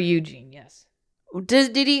remember Eugene. Yes.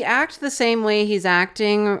 Did he act the same way he's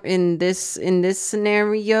acting in this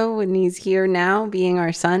scenario when he's here now, being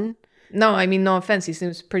our son? No, I mean, no offense. He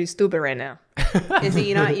seems pretty stupid right now. Is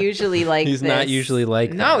he not usually like He's this? not usually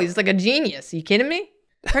like No, that. he's like a genius. Are you kidding me?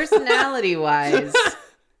 Personality-wise.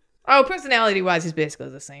 Oh, personality-wise, he's basically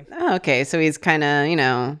the same. Oh, okay, so he's kind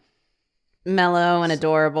of, mellow and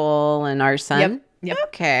adorable and our son? Yep.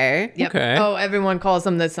 Okay. Yep. Okay. Oh, everyone calls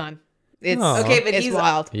him the son. It's Aw. Okay, but it's he's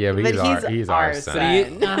wild. Yeah, but he's our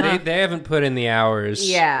son. They haven't put in the hours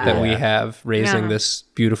Yeah. that we have raising No. this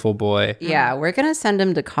beautiful boy. Yeah, we're going to send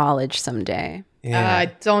him to college someday.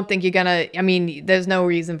 I don't think you're gonna. I mean, there's no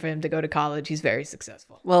reason for him to go to college. He's very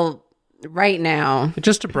successful. Well, right now,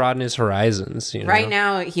 Just to broaden his horizons, you know? right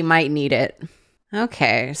now he might need it.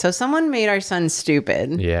 Okay, so someone made our son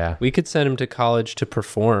stupid. Yeah. We could send him to college to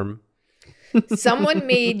perform Someone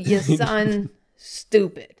made your son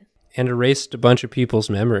stupid. and erased a bunch of people's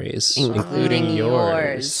memories, including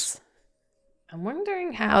yours. I'm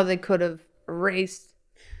wondering how they could have erased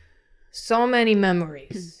so many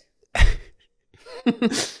memories.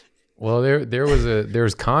 Well, there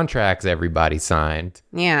was contracts everybody signed,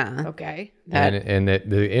 Yeah, Okay. That- and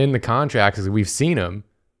in the contracts, we've seen them.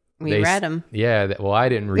 we read him. Yeah. Well, I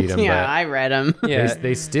didn't read them. Yeah, but I read him. Yeah,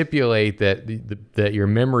 they stipulate that that your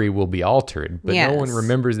memory will be altered, but no one Yes.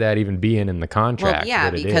 remembers that even being in the contract. Well, yeah,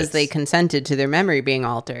 that it because is. they consented to their memory being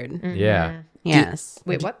altered. Yeah. Yes.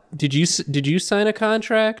 Wait, what? did you sign a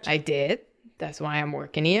contract? I did. That's why I'm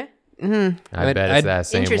working here. I bet it's I'd- that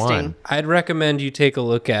same Interesting. one. I'd recommend you take a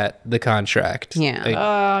look at the contract. Yeah. Like,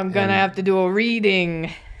 I'm gonna have to do a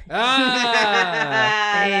reading.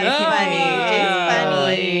 It's funny. It's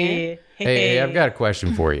funny. Hey, I've got a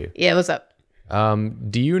question for you. Yeah, what's up?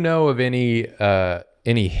 Do you know of any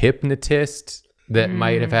hypnotists that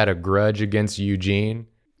might have had a grudge against Eugene?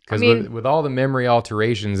 Because with all the memory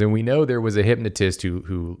alterations, and we know there was a hypnotist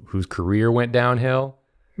whose career went downhill,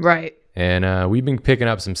 Right. and we've been picking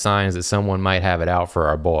up some signs that someone might have it out for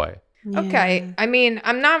our boy. Okay. I mean,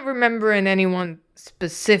 I'm not remembering anyone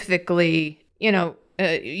specifically.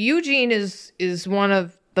 Eugene is one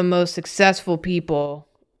of the most successful people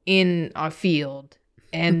in our field.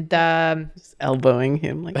 And Elbowing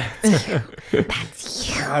him like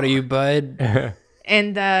proud of you, bud.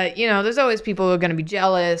 and there's always people who are gonna be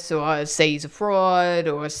jealous or say he's a fraud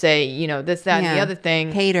or say, this, that, and the Yeah. other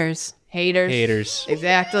thing. haters. Haters.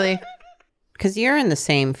 Exactly. Because you're in the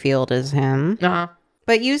same field as him. Uh-huh.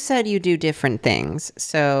 But you said you do different things.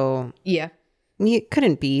 So Yeah. it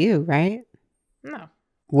couldn't be you, right? No.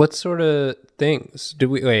 What sort of things do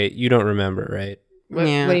we? Wait, you don't remember, right? What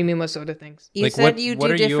Yeah. do you mean, what sort of things? You Like, said what- you what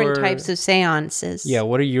do are different your- types of seances. Yeah.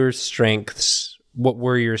 What are your strengths? What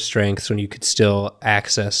were your strengths when you could still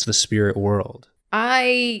access the spirit world?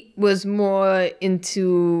 I was more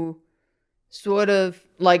into sort of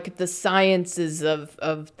like the sciences of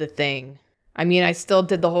the thing. I mean, I still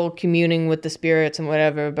did the whole communing with the spirits and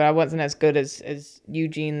whatever, but I wasn't as good as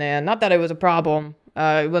Eugene there. Not that it was a problem.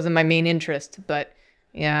 It wasn't my main interest, but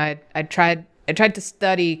yeah, I tried to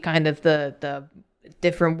study kind of the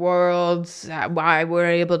different worlds, why we're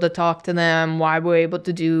able to talk to them, why we're able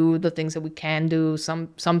to do the things that we can do.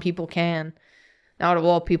 Some people can. Not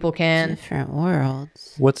all people can. Different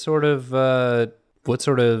worlds. What sort of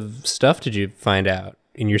stuff did you find out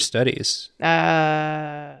in your studies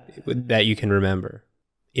that you can remember,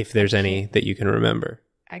 if there's any that you can remember?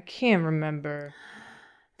 I can't remember.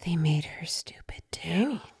 They made her stupid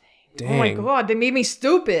too. Dang. Oh my god, they made me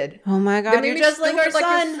stupid. Oh my They god, made you're me just like our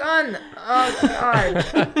stupid son. Oh god.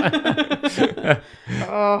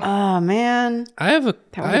 Oh man, I have a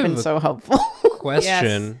that would have been so helpful.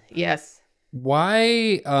 question. Yes.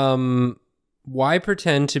 Why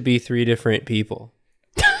pretend to be three different people?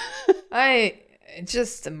 It's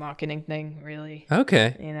just a marketing thing, really.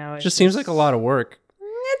 Okay. It Just seems like a lot of work.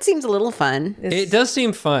 It seems a little fun. It does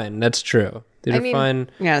seem fun. That's true. They're fun.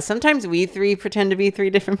 Yeah, sometimes we three pretend to be three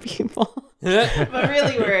different people, but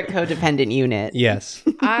really we're a codependent unit. Yes.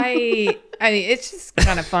 I mean, it's just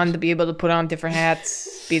kind of fun to be able to put on different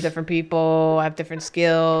hats, be different people, have different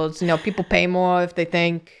skills. People pay more if they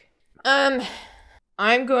think.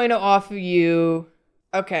 I'm going to offer you.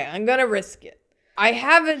 Okay, I'm gonna risk it. I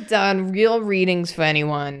haven't done real readings for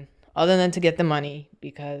anyone other than to get the money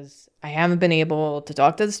because I haven't been able to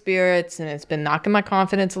talk to the spirits and it's been knocking my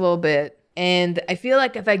confidence a little bit. And I feel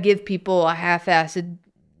like if I give people a half-assed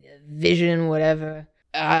vision, whatever,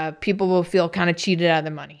 people will feel kind of cheated out of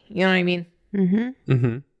their money. You know what I mean?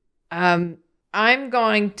 Mm-hmm. Mm-hmm. I'm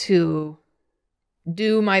going to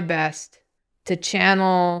do my best to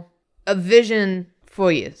channel a vision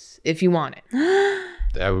for you if you want it.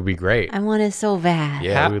 That would be great. I want it so bad.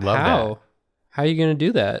 Yeah, we would love How? How are you going to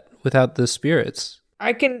do that without the spirits?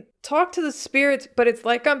 I can talk to the spirits, but it's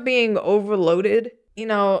like I'm being overloaded. You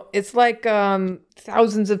know, it's like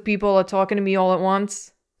thousands of people are talking to me all at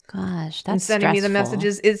once. Gosh, that's and sending me the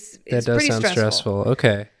messages. It's that does pretty sound stressful.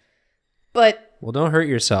 Okay. But well, don't hurt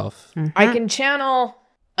yourself. I can channel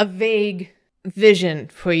a vague vision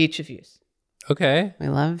for each of you. Okay. We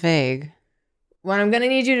love vague. What I'm going to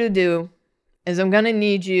need you to do is I'm going to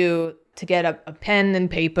need you to get a pen and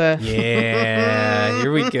paper. Yeah,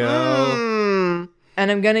 here we go.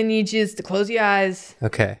 And I'm going to need you to close your eyes.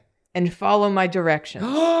 Okay. And follow my directions.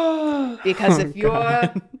 Because if your eyes are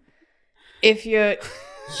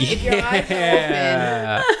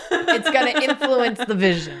open, it's going to influence the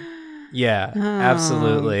vision. Yeah,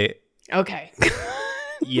 absolutely. Okay.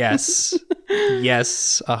 Yes.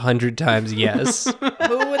 Yes, 100 times yes.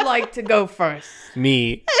 Who would like to go first?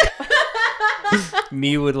 Me.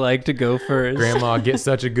 Me would like to go first. Grandma, get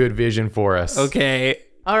such a good vision for us. Okay.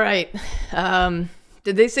 All right.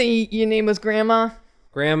 Did they say your name was Grandma?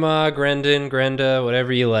 Grandma, Grendon, Grenda,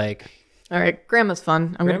 whatever you like. All right. Grandma's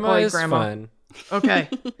fun. I'm going to call you Grandma. Fun. Okay.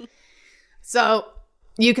 So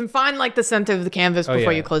you can find like the center of the canvas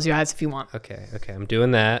before you close your eyes if you want. Okay. I'm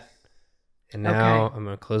doing that. And now I'm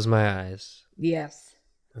going to close my eyes. Yes.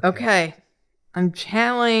 Okay. I'm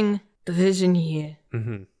channeling the vision here.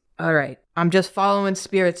 Mm-hmm. All right. I'm just following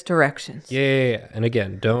Spirit's directions. Yeah. And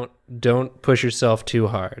again, don't push yourself too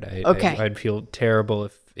hard. I'd feel terrible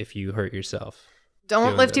if you hurt yourself.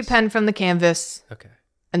 Don't lift your pen from the canvas. Okay.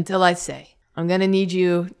 Until I say. I'm going to need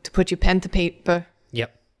you to put your pen to paper.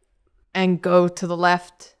 Yep. And go to the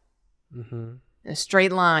left. Mm-hmm. In a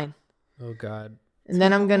straight line. Oh, God. And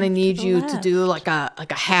then I'm going to need you to do like a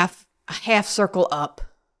half circle up.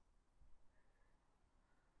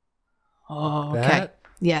 Oh, okay. That?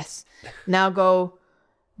 Yes. Now go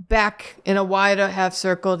back in a wider half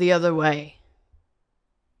circle the other way.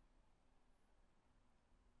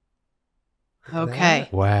 Okay.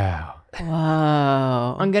 That? Wow.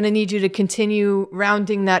 Whoa. I'm going to need you to continue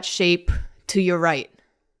rounding that shape to your right.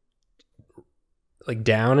 Like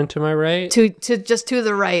down and to my right? To just to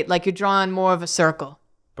the right, like you're drawing more of a circle.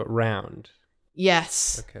 But round.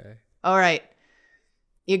 Yes. Okay. All right.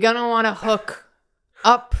 You're going to want to hook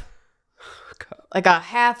up like a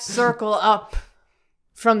half circle up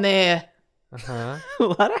from there. Uh-huh. A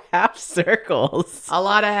lot of half circles. A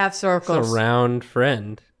lot of half circles. It's a round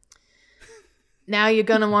friend. Now you're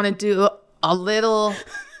going to want to do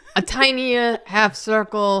a tinier half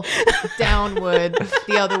circle downward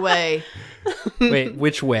the other way. Wait,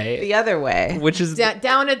 which way? The other way. Which is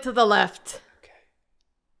down and to the left.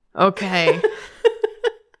 Okay.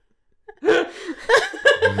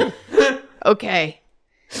 Okay.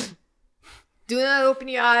 Do not open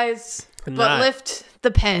your eyes, but lift the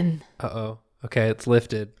pen. Uh-oh. Okay, it's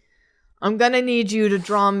lifted. I'm going to need you to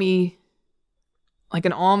draw me like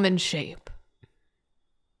an almond shape.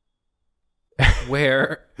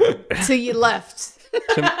 Where? To your left.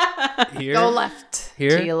 Here? Go left.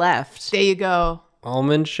 Here? To your left. There you go.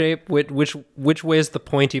 Almond shape? Which way is the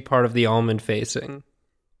pointy part of the almond facing?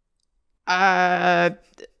 That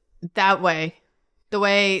way. The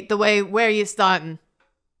way where you starting.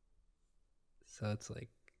 So it's like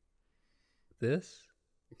this?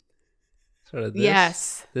 Sort of this?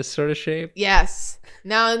 Yes. This sort of shape? Yes.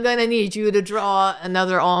 Now I'm going to need you to draw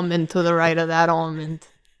another almond to the right of that almond.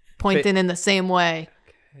 Pointing in the same way.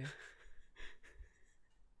 Okay.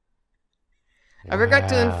 I forgot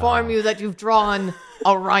to inform you that you've drawn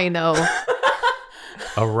a rhino.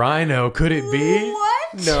 A rhino? Could it be?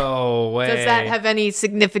 What? No way. Does that have any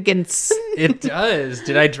significance? It does.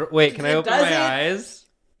 Did I wait, can I open my eyes?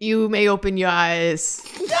 You may open your eyes.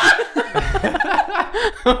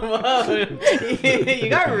 Whoa. You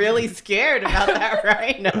got really scared about that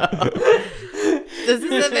rhino. Does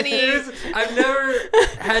this have any... I've never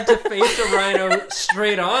had to face a rhino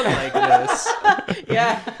straight on like this.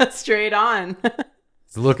 Yeah, straight on.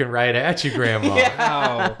 It's looking right at you, Grandma.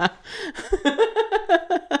 Wow.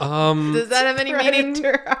 Does that have any meaning?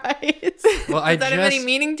 Eyes. Well, Does that have any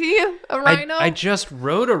meaning to you? A rhino? I just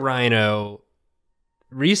wrote a rhino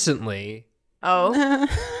recently. Oh.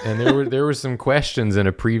 And there were some questions in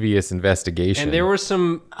a previous investigation. And there were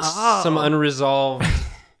some unresolved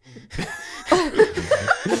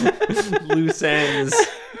loose ends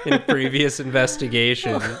in a previous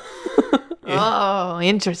investigation. Oh,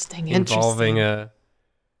 interesting. Involving a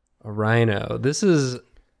rhino. This is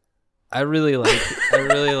I really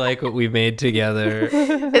like what we made together.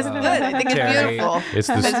 It's good. I think Terry. it's beautiful. It's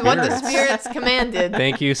the It's what the spirits. spirits commanded.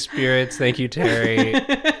 Thank you, spirits. Thank you, Terry.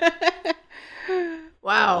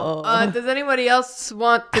 Wow. Does anybody else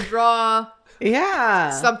want to draw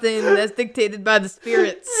Yeah. Something that's dictated by the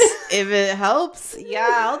spirits. If it helps, yeah,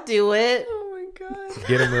 I'll do it. Oh my god.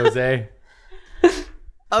 Get him, Rose.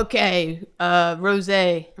 Okay, Rose,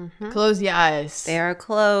 close your eyes. They are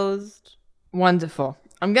closed. Wonderful.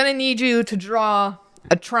 I'm gonna need you to draw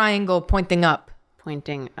a triangle pointing up.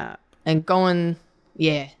 Pointing up. And going,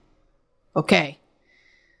 yeah. Okay.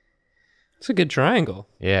 It's a good triangle.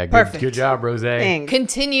 Yeah, Perfect. good job, Rose. Thanks.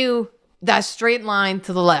 Continue that straight line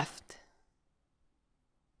to the left.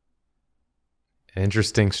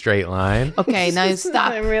 Interesting straight line. Okay, now you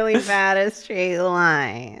stop. I'm really bad at straight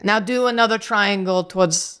line. Now do another triangle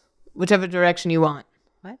towards whichever direction you want.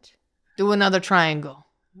 What? Do another triangle.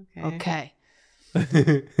 Okay.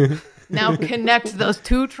 Now connect those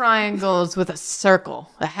two triangles with a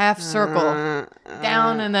circle, a half circle,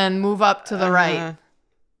 down and then move up to the right.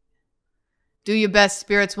 Do your best.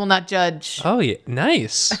 Spirits will not judge. Oh, yeah.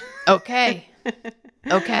 Nice. Okay.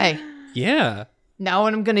 Okay. Yeah. Now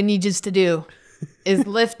what I'm going to need you to do is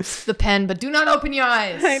lift the pen, but do not open your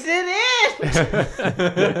eyes. I did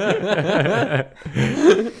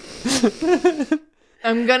it.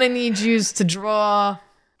 I'm going to need you to draw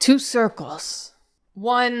two circles.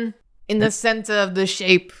 One in the center of the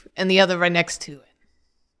shape and the other right next to it.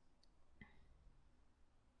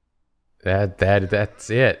 That's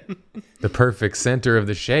it. The perfect center of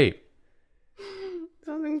the shape.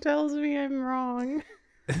 Something tells me I'm wrong.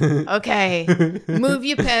 Okay. Move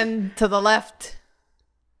your pen to the left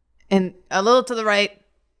and a little to the right.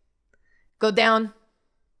 Go down.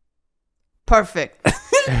 Perfect.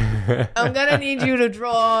 I'm going to need you to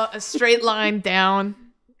draw a straight line down.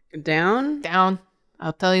 Down? Down.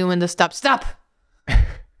 I'll tell you when to stop. Stop.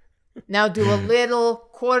 Now do a little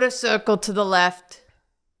quarter circle to the left.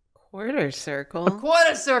 Quarter circle. A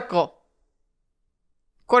quarter circle.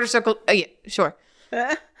 Quarter circle. Oh, yeah, sure.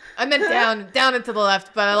 I meant down and to the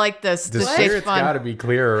left, but I like this. The This shape's spirits fun. got to be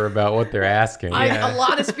clearer about what they're asking. A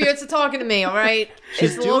lot of spirits are talking to me, all right?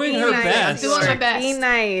 She's It's doing looking her nice. best. I'm doing my Be best.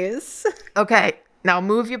 nice. Okay, now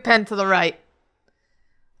move your pen to the right.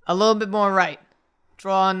 A little bit more right.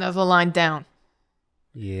 Draw another line down.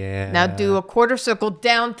 Yeah. Now do a quarter circle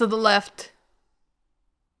down to the left.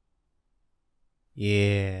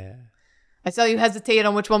 Yeah. I saw you hesitate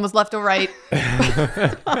on which one was left or right.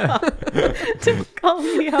 Don't call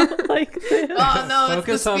me out like this. Oh, no,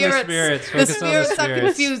 Focus it's the on the spirits. spirits. The Focus on the spirits are spirits.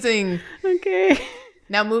 confusing. Okay.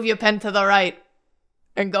 Now move your pen to the right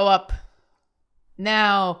and go up.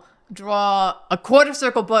 Now draw a quarter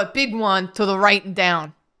circle, but a big one to the right and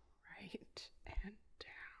down. Right and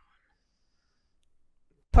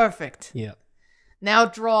Perfect. Yeah. Now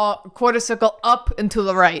draw a quarter circle up and to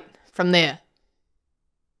the right from there.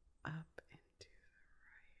 up into.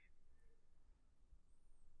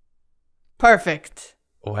 Perfect.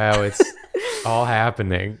 Wow, it's all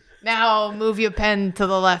happening. Now move your pen to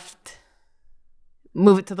the left.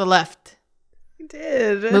 Move it to the left. I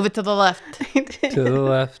did. Move it to the left. I did. To the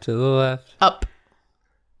left, to the left. Up.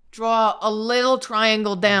 Draw a little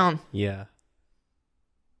triangle down. Yeah.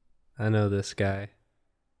 I know this guy.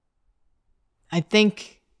 I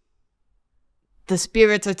think the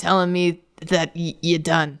spirits are telling me that you're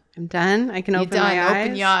done. I'm done. I can You're open done. my eyes.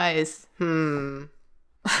 Open your eyes.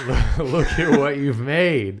 Look at what you've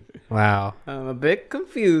made. Wow. I'm a bit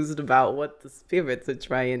confused about what the spirits are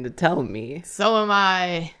trying to tell me. So am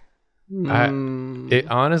I. It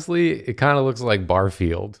honestly, it kind of looks like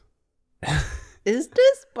Barfield. Is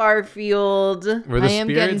this Barfield? Were I the am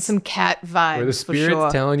getting spirits, some cat vibes were the for spirits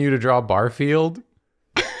sure. telling you to draw Barfield?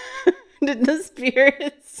 Did the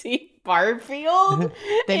spirits see Barfield?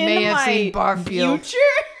 They in may have my seen Barfield.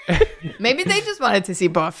 Future? Maybe they just wanted to see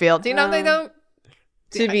Barfield. You know, they don't.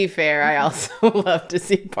 To be fair, I also love to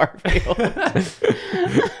see Barfield.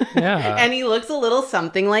 Yeah. And he looks a little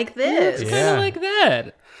something like this. Yeah. Kind of like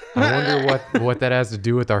that. I wonder what that has to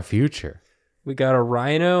do with our future. We got a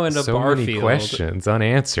rhino and a So Barfield. many questions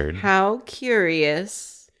unanswered. How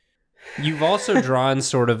curious. You've also drawn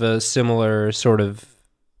sort of a similar sort of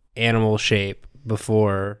animal shape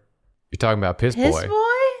before. You're talking about Piss Piss Boy.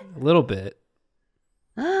 Boy? A little bit.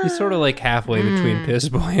 He's sort of like halfway between Piss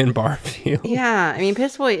Boy and Barfield. Yeah, I mean,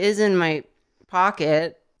 Piss Boy is in my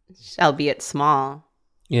pocket, albeit small.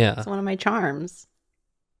 Yeah. It's one of my charms.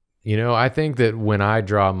 You know, I think that when I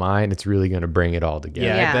draw mine, it's really going to bring it all together.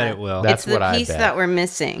 Yeah, Yeah. I bet it will. That's It's what the I piece bet. that we're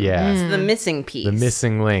missing. Yeah. It's the missing piece. The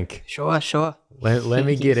missing link. Sure. Let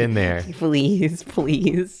me get in there. Please,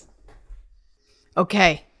 please.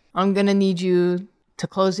 Okay, I'm gonna need you to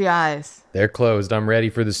close your eyes. They're closed. I'm ready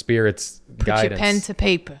for the spirits' Put guidance. your pen to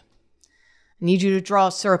paper. I need you to draw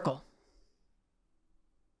a circle.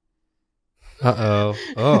 Uh-oh.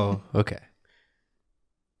 Oh, okay.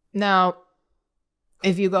 Now,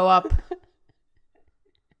 If you go up,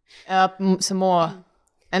 some more,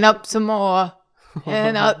 and up some more,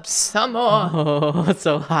 and up some more. Oh,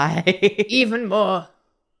 so high. Even more.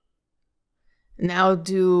 Now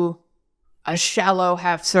do a shallow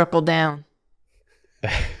half circle down.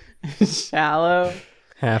 Shallow.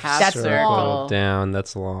 Half That's circle long. down.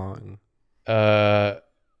 That's long.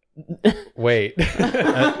 Wait.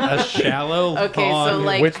 A shallow. Okay, so long-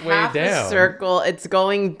 like Which way half down? a circle, it's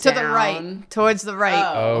going To down. the right. Towards the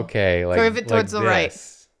right. Oh. Okay, like Curve it towards like the right.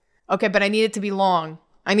 this. Okay, but I need it to be long.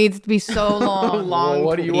 I need it to be so long. Long. Well,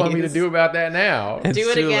 what do you want me to please. do about that now? It's Do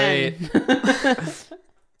it too again.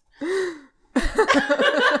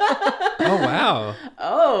 Oh wow.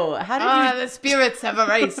 Oh, how did The spirits have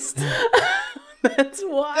erased. you? That's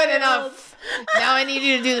wild. Good enough. Now I need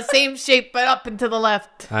you to do the same shape, but up and to the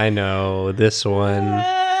left. I know this one.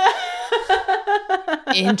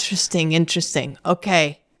 Interesting.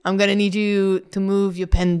 Okay, I'm gonna need you to move your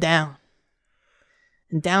pen down.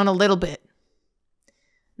 And down a little bit.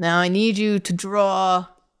 Now I need you to draw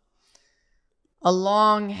a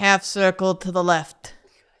long half circle to the left.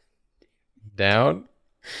 Down?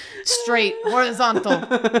 Straight, horizontal.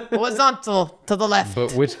 Horizontal to the left.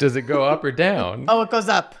 But which does it go up or down? Oh, it goes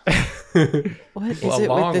up. What is Well, a it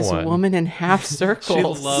long with this one. woman in half She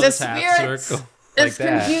circles? loves The half spirits. circle. It's Like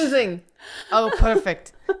that. confusing. Oh,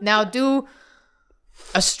 perfect. Now do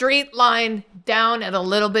a straight line down and a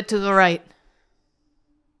little bit to the right.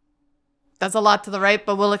 That's a lot to the right,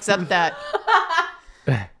 but we'll accept that.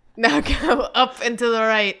 Now go up and to the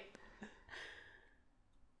right.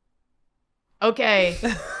 Okay.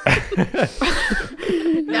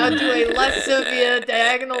 Now do a less severe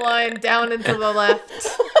diagonal line down and to the left.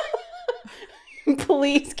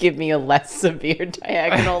 Please give me a less severe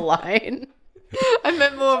diagonal line. I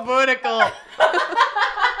meant more vertical.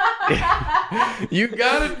 You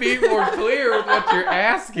gotta be more clear with what you're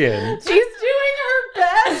asking. She's doing her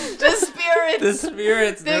best. The spirits. The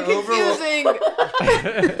spirits. They're confusing.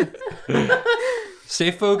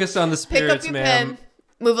 Stay focused on the Pick up spirits, your man. pen.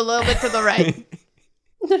 Move a little bit to the right.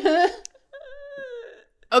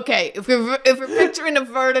 Okay, if we're picturing a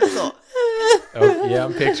vertical. Oh, yeah,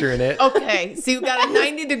 I'm picturing it. Okay, so you got a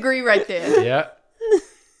 90 degree right there. Yeah.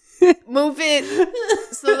 Move it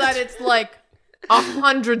so that it's like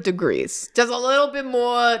 100 degrees. Just a little bit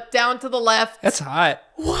more down to the left. That's hot.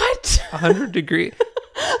 What? 100 degree.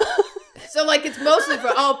 So like it's mostly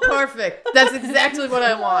for, oh, perfect. That's exactly what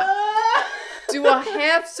I want. Do a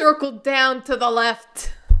half circle down to the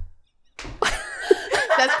left.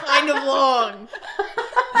 That's kind of long.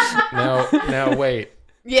 Now wait.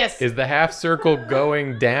 Yes. Is the half circle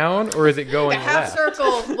going down or is it going The half left?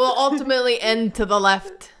 circle will ultimately end to the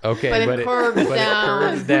left. Okay, but it curves but down. it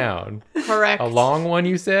curves down. Correct. A long one,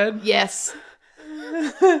 you said? Yes.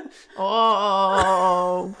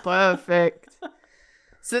 Oh, perfect.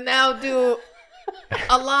 So now do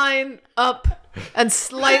a line up and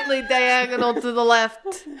slightly diagonal to the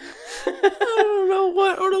left. I don't know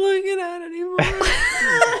what we're looking at anymore.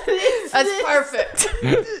 That's perfect.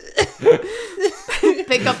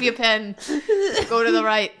 Pick up your pen. Go to the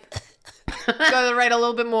right. Go to the right a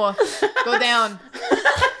little bit more. Go down.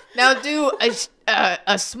 Now do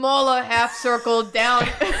a smaller half circle down.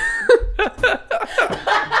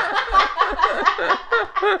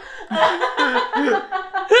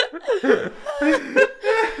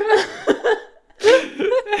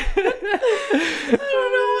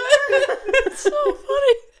 It's so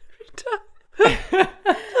funny every time.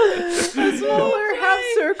 Smaller half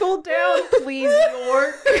circle down, please,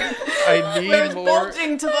 York. I Where it's need more.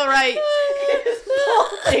 bulging to the right. It's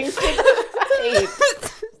bulging to tape.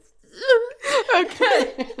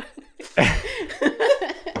 Okay.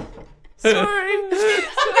 Sorry. Nathan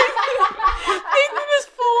is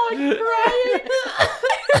full on crying.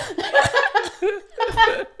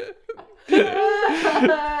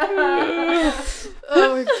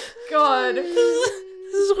 Oh my god.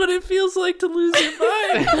 This is what it feels like to lose your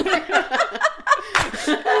mind.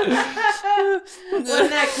 What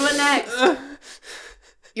next? What next?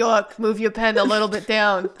 York, move your pen a little bit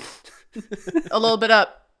down. A little bit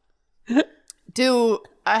up. Do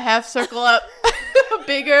a half circle up. A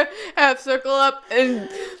bigger half circle up and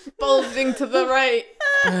bulging to the right.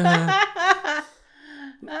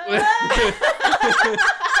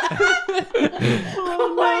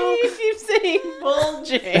 Why do you keep saying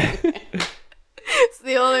bulging? It's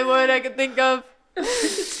the only word I can think of.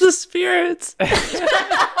 It's the spirits. What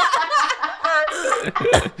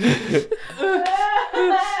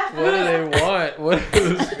do they want? What are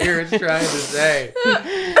the spirits trying to say?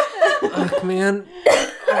 Fuck, man.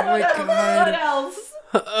 Oh my What god. else?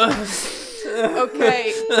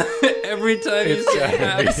 Okay. Every time you say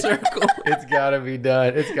half circle. It's gotta be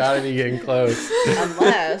done. It's gotta be getting close.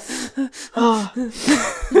 Unless. Oh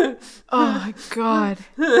my god.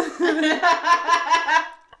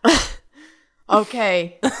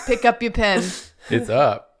 Okay, pick up your pen. It's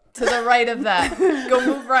up. To the right of that. Go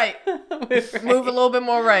move right. Move a little bit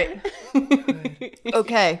more right.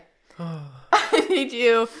 Okay. I need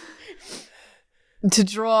you to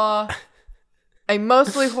draw a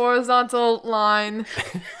mostly horizontal line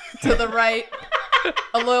to the right,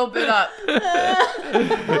 a little bit up. Mostly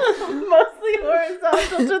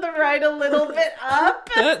horizontal to the right, a little bit up.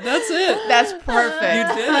 That's it. That's perfect.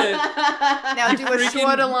 You did it. Now do a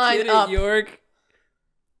shorter line up. York.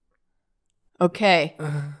 Okay.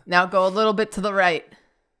 Now go a little bit to the right.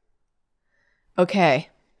 Okay.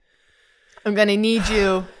 I'm gonna need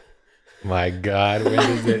you. My God, when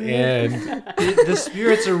does it end? The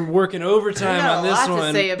spirits are working overtime on this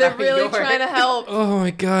one. They're really trying to help Oh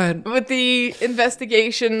my God. with the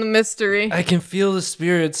investigation, the mystery. I can feel the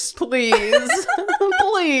spirits. Please.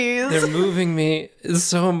 Please. They're moving me. It's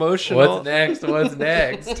so emotional. What's next? What's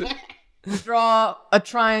next? Draw a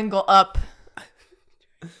triangle up.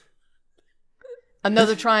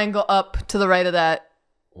 Another triangle up to the right of that.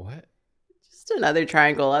 What? Just another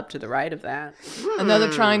triangle up to the right of that.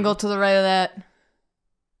 Another triangle to the right of that.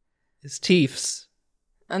 His teeths.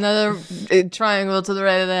 Another triangle to the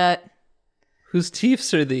right of that. Whose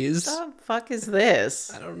teeths are these? What the fuck is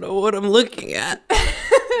this? I don't know what I'm looking at.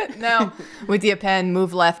 Now, with your pen,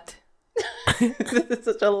 move left. This is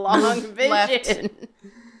such a long vision. Left.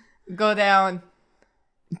 Go down.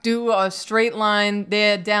 Do a straight line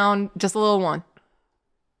there, down, just a little one.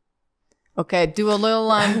 Okay, do a little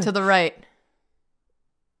line to the right.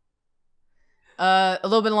 A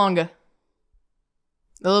little bit longer.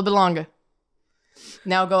 A little bit longer.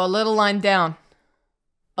 Now go a little line down.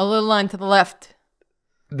 A little line to the left.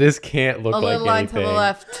 This can't look A like little line anything. to the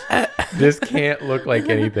left. This can't look like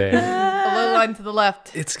anything. A little line to the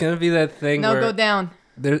left. It's gonna be that thing Now where go down.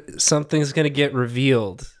 something's gonna get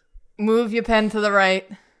revealed. Move your pen to the right.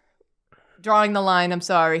 Drawing the line, I'm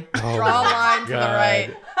sorry. Oh Draw a my line to the God.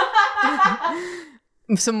 right.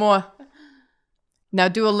 Some more. Now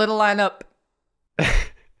do a little line up.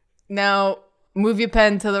 Now move your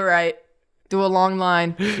pen to the right. Do a long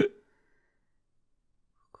line.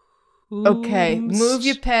 Okay, move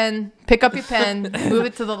your pen. Pick up your pen. Move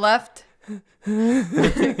it to the left. A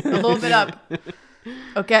little bit up.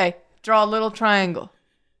 Okay, draw a little triangle.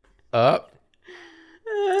 Up?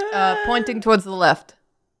 Pointing towards the left.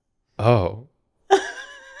 Oh.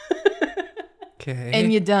 Okay.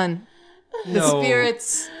 And you're done. The No,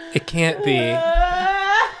 spirits. It can't be.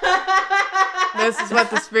 This is what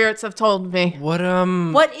the spirits have told me. What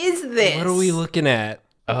What is this? What are we looking at?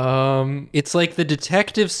 It's like the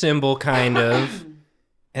detective symbol, kind of,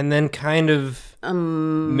 and then kind of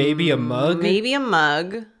maybe a mug, Maybe a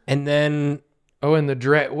mug. and then Oh, and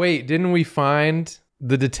wait, didn't we find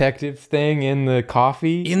the detective thing in the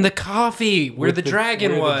coffee? in the coffee where With the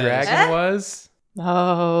dragon where was. the dragon was?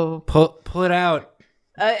 Oh. Pull it out.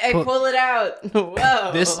 I pull it out.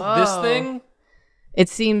 Whoa. This thing. It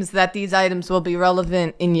seems that these items will be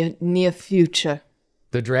relevant in your near future.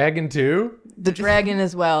 The dragon too? The dragon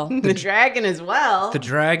as well. The dragon as well. The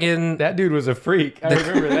dragon. That dude was a freak. I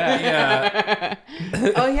remember that. Yeah.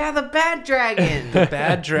 Oh yeah, the bad dragon. The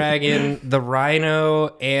bad dragon, the rhino,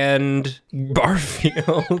 and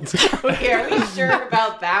Barfield. Okay, are we sure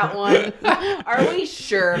about that one? Are we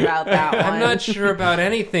sure about that one? I'm not sure about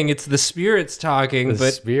anything. It's the spirits talking, The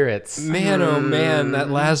but spirits. man, oh man, that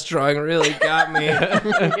last drawing really got me.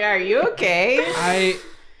 Yeah, are you okay?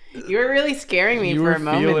 You were really scaring me You for were a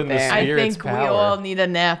moment feeling the there. I Spirit's think we power. all need a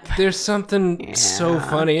nap. There's something so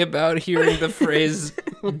funny about hearing the phrase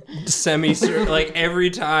semicircle like every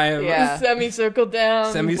time. Yeah. Semicircle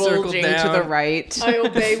down. Semicircle Bulging down. to the right. I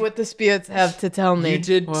obey what the spirits have to tell me. You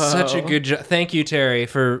did such a good job. Thank you, Terry,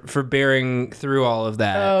 for bearing through all of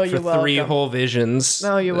that. Oh, for you're 3 welcome. whole visions.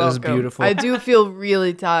 Oh, you're That was welcome. beautiful. I do feel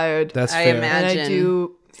really tired. That's I fair. imagine. And I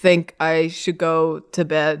do think I should go to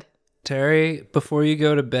bed. Terry, before you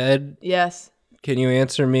go to bed, Yes. can you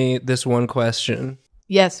answer me this one question?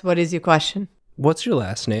 Yes, what is your question? What's your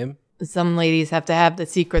last name? Some ladies have to have the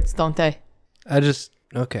secrets, don't they?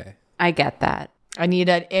 Okay. I get that. I need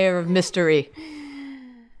an air of mystery.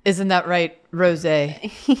 Isn't that right, Rose? I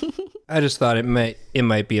just thought it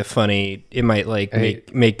might be a funny, it might like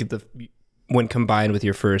make the, when combined with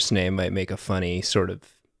your first name, might make a funny sort of.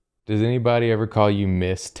 Does anybody ever call you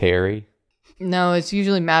Miss Terry? No, it's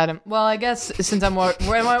usually Madam. Well, I guess since when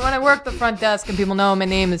I work the front desk and people know my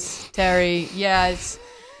name is Terry, yeah,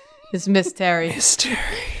 it's Miss Terry. Miss Terry.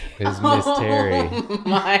 Is Miss Terry.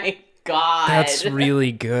 My God. That's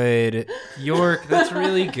really good. York, that's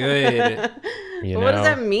really good. What does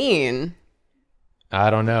that mean? I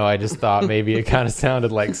don't know. I just thought maybe it kind of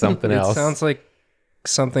sounded like something else. It sounds like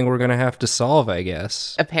something we're going to have to solve, I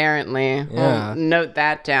guess. Apparently. Yeah. We'll note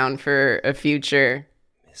that down for a future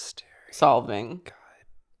solving.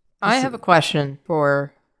 I have a question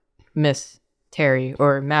for Miss Terry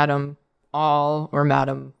or Madam All or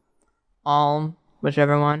Madam Alm,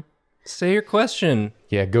 whichever one. Say your question.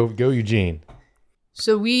 Yeah, go Eugene.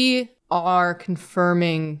 So we are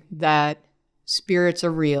confirming that spirits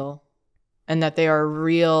are real and that they are a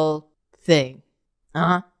real thing.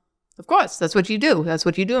 Uh-huh. Of course, that's what you do. That's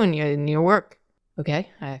what you do in your work. Okay,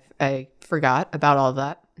 I forgot about all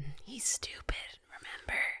that. He's stupid,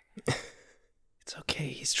 remember? It's okay.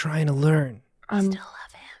 He's trying to learn. Still love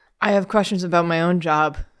him. I have questions about my own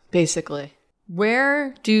job, basically.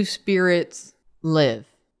 Where do spirits live?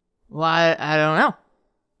 Well, I don't know.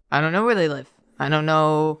 I don't know where they live. I don't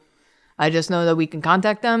know. I just know that we can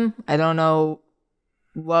contact them. I don't know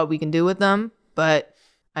what we can do with them, but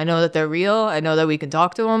I know that they're real. I know that we can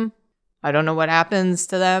talk to them. I don't know what happens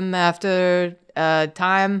to them after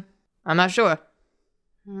time. I'm not sure.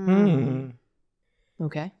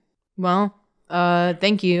 Okay. Well,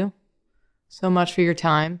 thank you so much for your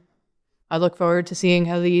time. I look forward to seeing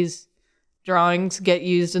how these drawings get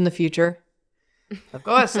used in the future. Of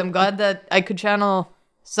course, I'm glad that I could channel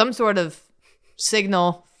some sort of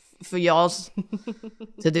signal for y'all's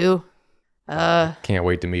to do. Can't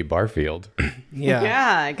wait to meet Barfield. Yeah.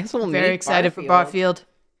 Yeah, I guess we'll Very meet excited for Barfield.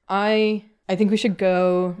 I think we should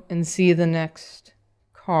go and see the next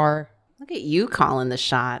car. Look at you calling the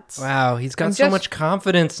shots. Wow, he's got I'm so just- much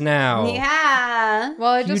confidence now. Yeah.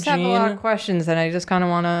 Well, I just have a lot Eugene? of questions, and I just kind of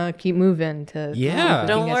want to keep moving to. Yeah.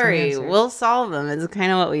 Don't get some worry, answers. we'll solve them. It's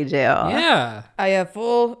kind of what we do. Yeah. I have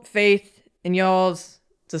full faith in y'all's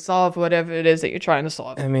to solve whatever it is that you're trying to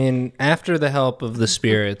solve. I mean, after the help of the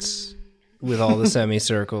spirits with all the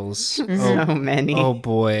semicircles. So many. Oh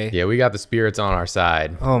boy. Yeah, we got the spirits on our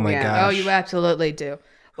side. Oh my Yeah. gosh. Oh, you absolutely do.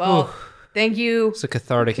 Well, thank you. It's a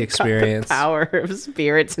cathartic experience. Power of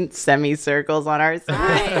spirits and semicircles on our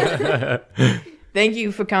side. Thank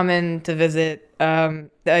you for coming to visit.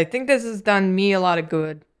 I think this has done me a lot of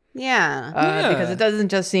good. Yeah. Because it doesn't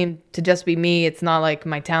just seem to just be me. It's not like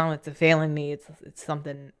my talents are failing me. It's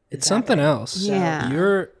something. It's something else. Yeah.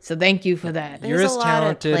 You're Thank you for that. you're There's as a lot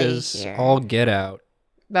at talented play as here. all get out.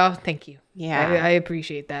 Oh, thank you. Yeah. I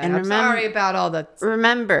appreciate that. And I'm sorry about all the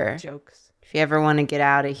Remember, jokes. if you ever want to get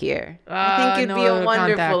out of here, I think I you'd know be who a to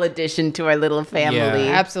wonderful contact. addition to our little family.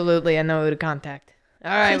 Yeah. Absolutely, I know who to contact.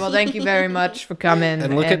 All right, well, thank you very much for coming,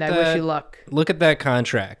 And look at I wish that- you luck. Look at that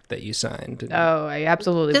contract that you signed. Oh, I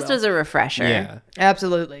absolutely Just will. as a refresher. Yeah.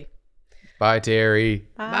 Absolutely. Bye, Terry.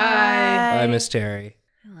 Bye. Bye, Miss Terry.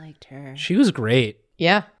 I liked her. She was great.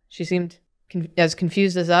 Yeah, she seemed as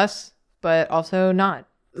confused as us, but also not.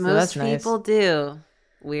 So Most that's nice. people do,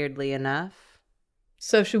 weirdly enough.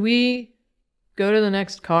 So should we go to the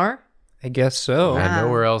next car? I guess so. I had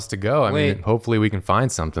nowhere else to go. I Wait. mean, hopefully we can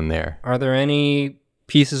find something there. Are there any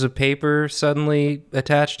pieces of paper suddenly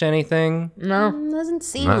attached to anything? No. Doesn't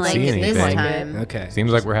seem Not like seeing it this anything. time. Okay.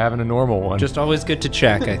 Seems like we're having a normal one. Just always good to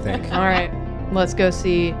check, I think. All right, let's go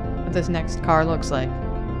see what this next car looks like.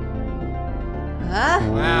 Huh?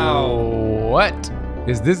 Wow. What?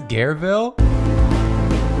 Is this Gareville?